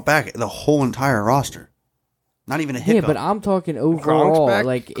just brought back the whole entire roster. Not even a Yeah, hiccup. but I'm talking overall. back?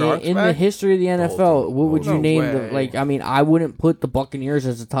 Like in Gronk's the back? history of the NFL, what would you No name way. the like? I mean, I wouldn't put the Buccaneers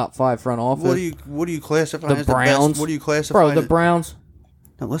as a top 5 front office. What do you classify the as Browns? the best? What do you classify? Bro, the as- Browns.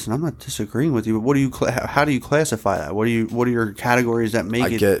 No, listen, I'm not disagreeing with you, but what do you? How do you classify that? What are your categories that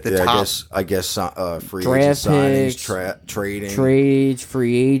make it the top? I guess free Draft agent signings, picks, trading, Trades,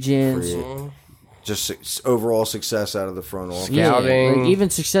 free agents, just overall success out of the front office. yeah, Scouting. like even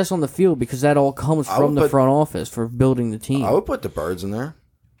success on the field, because that all comes I from would the put- front office for building the team. I would put the Birds in there.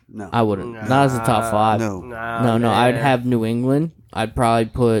 No, I wouldn't. Not as a top 5. no, No. I'd have New England. I'd probably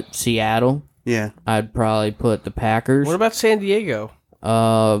put Seattle. yeah. I'd probably put the Packers. What about San Diego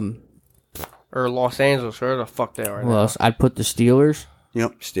Or or Los Angeles? Where the fuck they are? who now? else? I'd put the Steelers,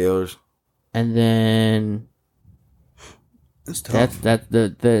 Yep, Steelers. and then it's tough. that's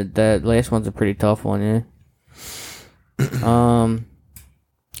the last one's a pretty tough one. Yeah.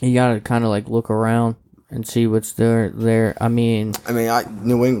 You gotta kind of like look around and see what's there. I mean,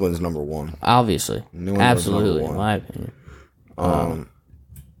 New England's number 1. obviously, New England's absolutely, number in 1. my opinion. Um,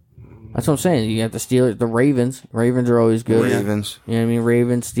 That's what I'm saying. You got the Steelers, the Ravens. Ravens are always good. Ravens. You know what I mean?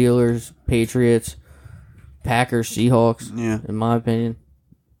 Ravens, Steelers, Patriots, Packers, Seahawks. Yeah. In my opinion.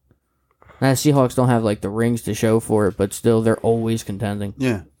 Now, Seahawks don't have like the rings to show for it, but still, they're always contending.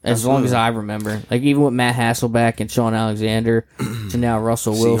 Yeah, As long as I remember. Like, even with Matt Hasselbeck and Sean Alexander to now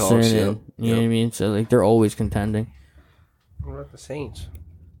Russell Wilson. Seahawks, And, yep. you know what I mean? So, like, they're always contending. What about the Saints?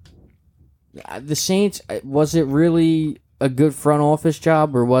 The Saints, was it really a good front office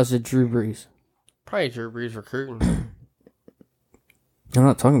job, or was it Drew Brees? Probably Drew Brees recruiting. I'm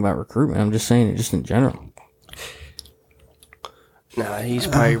not talking about recruitment. I'm just saying it just in general. Nah, he's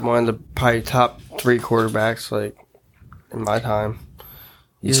probably one of the top 3 quarterbacks like in my time.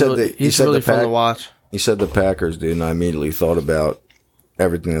 He's said really, that- you he's said really the fun to Pack- watch. You said the Packers, dude, and I immediately thought about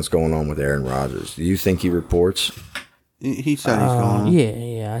everything that's going on with Aaron Rodgers. Do you think he reports? he said he's going.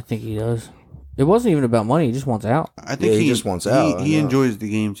 Yeah, I think he does. It wasn't even about money. He just wants out. I think Yeah, he just wants out, I He know. enjoys the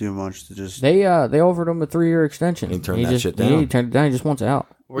game too much to just. They offered him a 3-year extension. He turned that shit down. Yeah, he turned it down. He just wants out.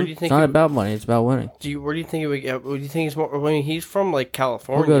 Where do you It's think? not about money. It's about winning. Where do you think it would get? What do you think is more? I mean, he's from like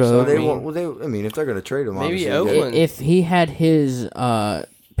California. We'll go to so, Oakland. I mean, if they're going to trade him, Maybe obviously, Oakland. If he had his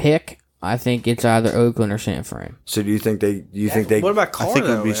pick, I think it's either Oakland or San Fran. So do you think they? What about I Carr? think it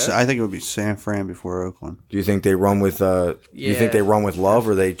would though, be. man? I think it would be San Fran before Oakland. Do you think they run with? Do you think Yeah. they run with Love,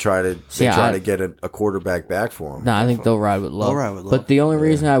 or they try to? See, They try I- to get a quarterback back for him. No, I think they'll ride with Love. They'll ride with Love. But the only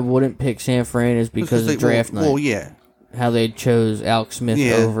reason I wouldn't pick San Fran is because they, of draft night. Well, yeah. How they chose Alex Smith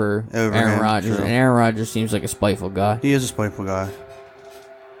Yeah, over over Aaron him, Rodgers. true. And Aaron Rodgers seems like a spiteful guy. He is a spiteful guy.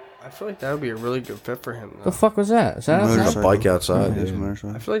 I feel like that would be a really good fit for him. Though. The fuck was that? Is that Motorcycle. outside? A bike outside, Yeah, dude.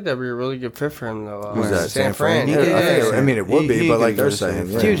 motorcycle. I feel like that'd be a really good fit for him though. Who's that? San Fran. He Yeah, did, I think yeah. I mean, it would be, He but like could they're go to San saying,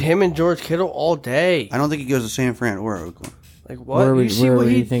 Fran. yeah. Dude, him and George Kittle all day. I don't think he goes to San Fran or Oakland. Like what? Where you see do what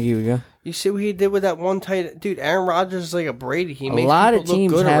you think he would go? You see what he did with that one tight dude. Aaron Rodgers is like a Brady. He A makes lot of people look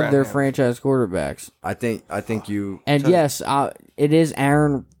teams good have around their him. franchise quarterbacks. I think you. And yes, it is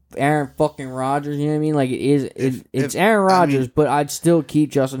Aaron fucking Rodgers. You know what I mean? Like it's if- Aaron I Rodgers, mean- but I'd still keep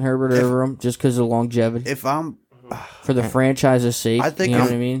Justin Herbert over him just because of longevity If I'm, for the franchise's sake. I think you know I'm-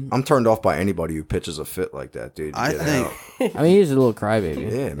 what I mean. I'm turned off by anybody who pitches a fit like that, dude. I Get think out. I mean, he's a little crybaby.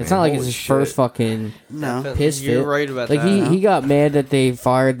 Yeah, it's man. not like it's Holy his shit. first fucking no. piss You're fit. right about like that. he got mad that they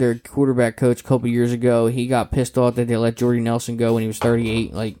fired their quarterback coach a couple years ago. He got pissed off that they let Jordy Nelson go when he was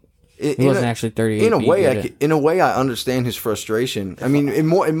 38. Like He wasn't actually 38. In a but he way, did it. in a way, I understand his frustration. I mean, in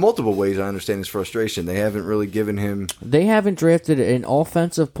multiple ways, I understand his frustration. They haven't really given him. They haven't drafted an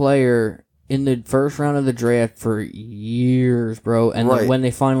offensive player in the first round of the draft for years, bro. And Right. when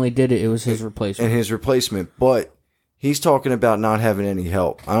they finally did it, it was his replacement. And his replacement, but he's talking about not having any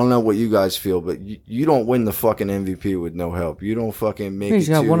help. I don't know what you guys feel, but you don't win the fucking MVP with no help. You don't fucking make He's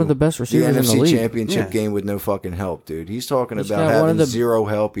it got to one of the best receivers in the NFC league. Championship Yeah. game with no fucking help, dude. He's talking He's about got one having of the- zero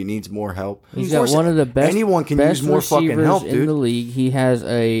help. He needs more help. He's Of got course, one of the best. Anyone can best use more fucking receivers help, in dude. the league. He has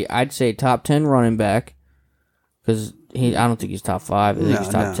I'd say top 10 running back because I don't think he's top 5. I think he's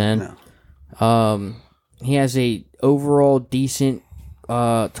top 10. No. He has a overall decent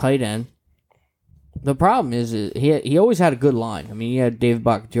tight end. The problem is he always had a good line. I mean, he had David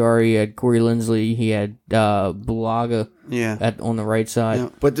Bakhtiari, he had Corey Linsley, he had Bulaga Yeah. on the right side. Yeah.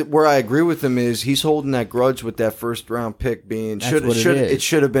 But where I agree with him is he's holding that grudge with that first round pick being That's what it is. it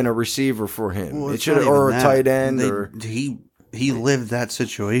should have been a receiver for him. Well, it it's should not or a even that. tight end They- or he lived that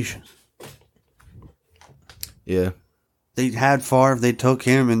situation. yeah. They had Favre, they took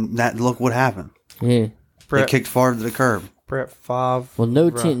him, and look what happened. Yeah. They kicked Favre to the curb. Brett Favre. Well,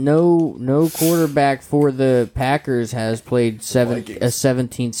 no quarterback for the Packers has played a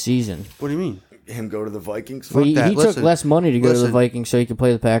 17th season. What do you mean? Him go to the Vikings. Well, he that. took Listen, less money to go to the listen. Vikings so he could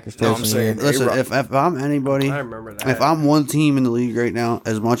play the Packers twice No, I'm in a saying- year. Listen, Hey, if I'm anybody, I remember that. if I'm one team in the league right now,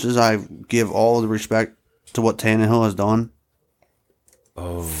 as much as I give all the respect to what Tannehill has done,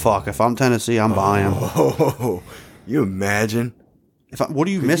 fuck, if I'm Tennessee, I'm buying him. Oh, you imagine? What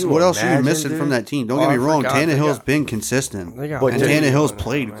do you miss? you What else are you imagine, missing dude? from that team? Don't Oh, get me I wrong. forgot. They Tannehill's got- been consistent, they got But and Tannehill- Tannehill's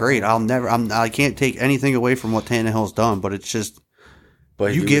played great. I can't take anything away from what Tannehill's done, but it's just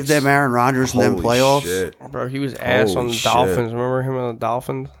But you he give was- them Aaron Rodgers and them Holy playoffs. shit. Bro, he was ass on Holy the shit. Dolphins. Remember him on the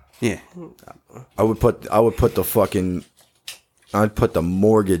Dolphins? Yeah, I would put the fucking. I'd put the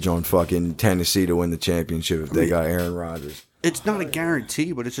mortgage on fucking Tennessee to win the championship if they got Aaron Rodgers. it's not a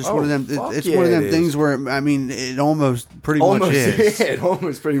guarantee, but it's just Oh, one of them. fuck It's yeah, one of them it things is. where I mean, it almost pretty much is. yeah, it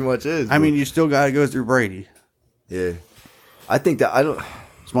almost pretty much is. I mean, you still got to go through Brady. yeah. I think that I don't.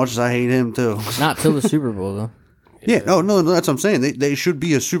 As much as I hate him too. Not till the Super Bowl, though. Yeah, no, that's what I'm saying. They should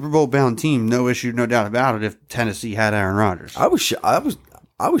be a Super Bowl bound team, no issue, no doubt about it. If Tennessee had Aaron Rodgers, I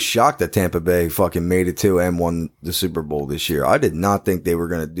was shocked that Tampa Bay fucking made it to and won the Super Bowl this year. I did not think they were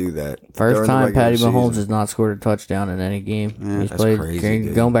going to do that. First during the time regular Patty Mahomes season. has not scored a touchdown in any game. He's that's played crazy,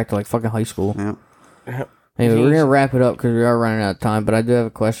 dude. going back to like fucking high school. yeah. Anyway, we're gonna wrap it up because we are running out of time. But I do have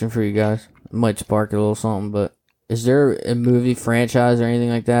a question for you guys. It might spark a little something. But is there a movie franchise or anything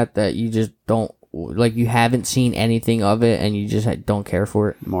like that you just don't like? You haven't seen anything of it, and you just don't care for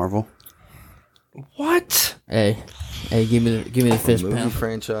it. Marvel. What? Hey, give me the fist movie pound.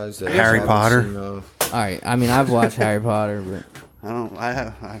 franchise that Harry I haven't Potter. seen of. All right. I mean, I've watched Harry Potter, but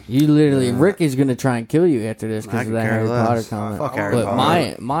I you literally Rick is gonna try and kill you after this I because of could that care Harry less. Potter comment. Fuck Harry But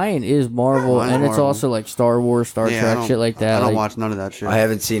Potter. mine is Marvel, Mine's and it's Marvel. also like Star Wars, Star I Trek, don't- shit like that. I don't like, watch none of that shit. I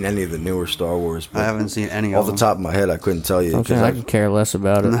haven't seen any of the newer Star Wars. But I haven't seen any off of the them. top of my head, I couldn't tell you I'm saying because I can care less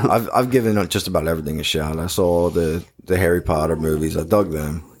about it. I've given just about everything a shot. I saw the Harry Potter movies. I dug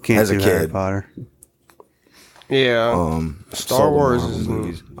them Can't as a do Harry kid. Potter. Yeah. Saw Star the Wars Marvel is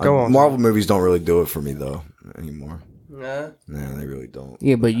movies. Go on. Marvel movies don't really do it for me though anymore. Nah. No, they really don't.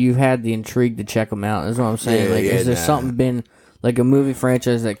 Yeah, but you've had the intrigue to check them out. That's what I'm saying. Yeah, like, yeah, is there nah. something been like a movie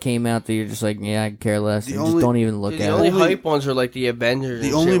franchise that came out that you're just like, yeah, I can care less, and only- just don't even look The at only it? hype ones are like the Avengers The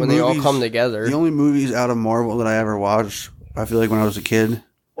and only shit when they all movies- come together. The only movies out of Marvel that I ever watched, I feel like when I was a kid,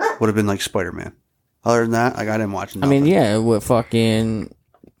 would have been like Spider Man. Other than that, like I didn't watch I nothing. mean, yeah, what fucking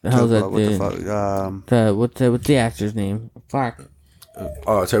how's that What the dude? fuck? What's the actor's name? Fuck.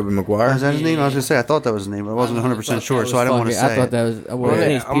 Oh, Tobey Maguire. Is that his name? I was gonna say I thought that was his name, but I wasn't 100% sure, so I didn't want to Fuck it, say. I thought it. that was. Well, his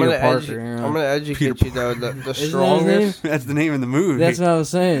name's Peter Parker. you know? I'm gonna educate you though. The Isn't that his strongest. That's the name in the movie. That's what I was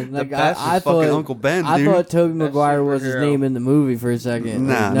saying. Like best I is fucking thought Uncle Ben, I dude. thought Toby Maguire was his superhero. name in the movie for a second.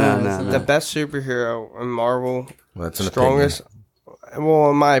 Nah, Like, nah, it's nah, not. nah. The best superhero in Marvel. Well, that's an Strongest.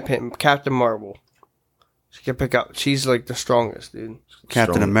 Well, in my opinion, Captain Marvel. She can pick up. She's like the strongest, dude.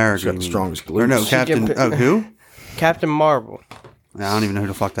 Captain Strong- America. she's got you the mean. strongest Or no, glutes. Captain. She can Oh, pick- who? Captain Marvel. I don't even know who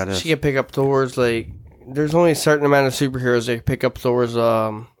the fuck that is. She can pick up Thor's like. There's only a certain amount of superheroes that can pick up Thor's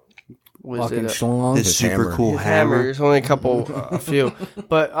what is Fucking it? schlong. His His super hammer. cool His hammer. hammer. There's only a couple, a few.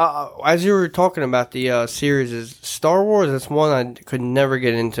 But as you were talking about the series, is Star Wars. That's one I could never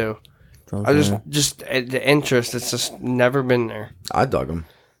get into. I just the interest. It's just never been there. I dug him.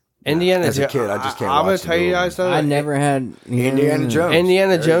 Indiana As a Jones. kid, I just can't I'm gonna watch the tell you movie. guys though. I never had Indiana Jones.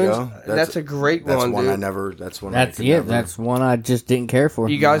 Indiana There you Jones. go. That's a great That's one, one dude. I never. That's one. That's I could it. never- That's one I just didn't care for.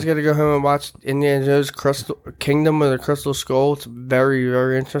 You guys got to go home and watch Indiana Jones Crystal Kingdom of the Crystal Skull. It's very,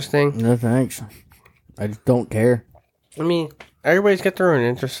 very interesting. No thanks. I just don't care. I mean, everybody's got their own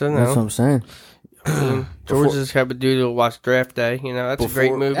interest in That's what it. I'm saying. George is happy to watch Draft Day. You know, that's a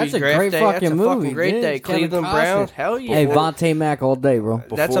great movie. That's a Draft great Day, fucking that's a movie, fucking great dude. day. It's Kevin Cleveland Costner. Browns. Hell yeah. Hey, Vontae Mack all day, bro.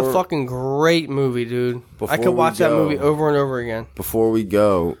 That's a Before- fucking great movie, dude. I Before could we watch that go- movie over and over again. Before we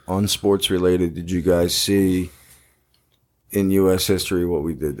go on sports related, did you guys see in U.S. history what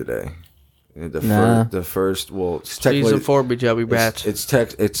we did today? Nah. The first. Well, it's Season technically 4 be Joey Bats. it's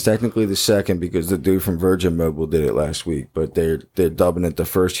technically the second because the dude from Virgin Mobile did it last week, but they're dubbing it the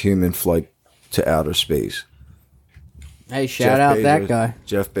first human flight to outer space. Hey, shout out that guy.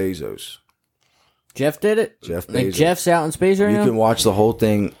 Jeff Bezos. Jeff did it? Jeff Like Bezos. Jeff's out in space right You now? can watch the whole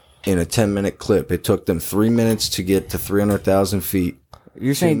thing in a 10-minute clip. It took them 3 minutes to get to 300,000 feet.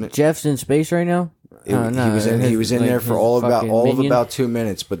 You're saying Jeff's in space right now? He was in like, there for his all of fucking about 2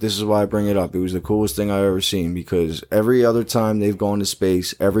 minutes, but this is why I bring it up. It was the coolest thing I've ever seen because every other time they've gone to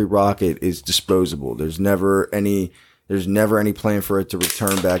space, every rocket is disposable. There's never any plan for it to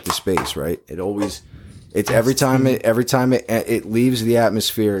return back to space, right? It's every time it leaves the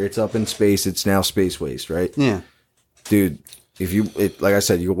atmosphere, it's up in space, it's now space waste, right? Yeah. Dude, like I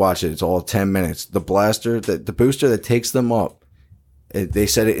said, you can watch it. It's all 10 minutes. The blaster, the booster that takes them up, they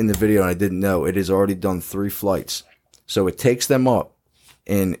said it in the video and I didn't know. It has already done 3 flights. So it takes them up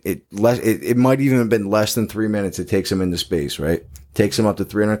and it might even have been less than 3 minutes. It takes them into space, right? Takes them up to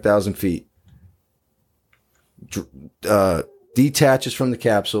 300,000 feet. Detaches from the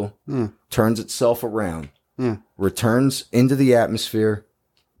capsule, turns itself around, returns into the atmosphere,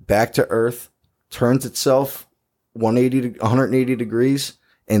 back to Earth, turns itself 180 degrees,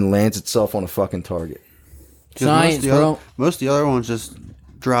 and lands itself on a fucking target. 'Cause Science, bro. Most of the other ones just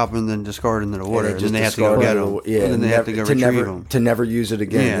drop and then discard into the water, and, just then they have to go discard get it. them. Yeah, and then they have to go retrieve them. to never use it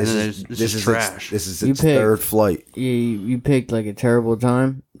again. Yeah, this and then is it's just trash. This is You its pick- third flight. You picked like a terrible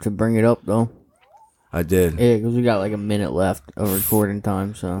time to bring it up, though. I did. Yeah, because we got like a minute left of recording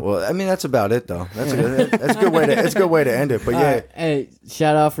time, so. Well, I mean that's about it though. That's a good way to end it. But yeah, All right. Hey,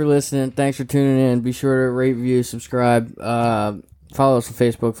 shout out for listening. Thanks for tuning in. Be sure to rate, review, subscribe. Follow us on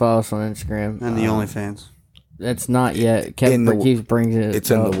Facebook. Follow us on Instagram. And the OnlyFans. That's not yet. Kevin keeps bringing it.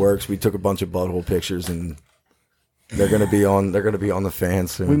 it's in up. the works. We took a bunch of butthole pictures and they're gonna be on the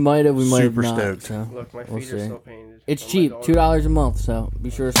fans soon. We might have. We might have Super not. stoked. So Look, my feet we'll are see. still painted. It's Oh, my cheap. God. $2 a month. So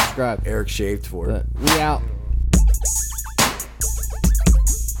be sure to subscribe. Eric shaved for it. But we out.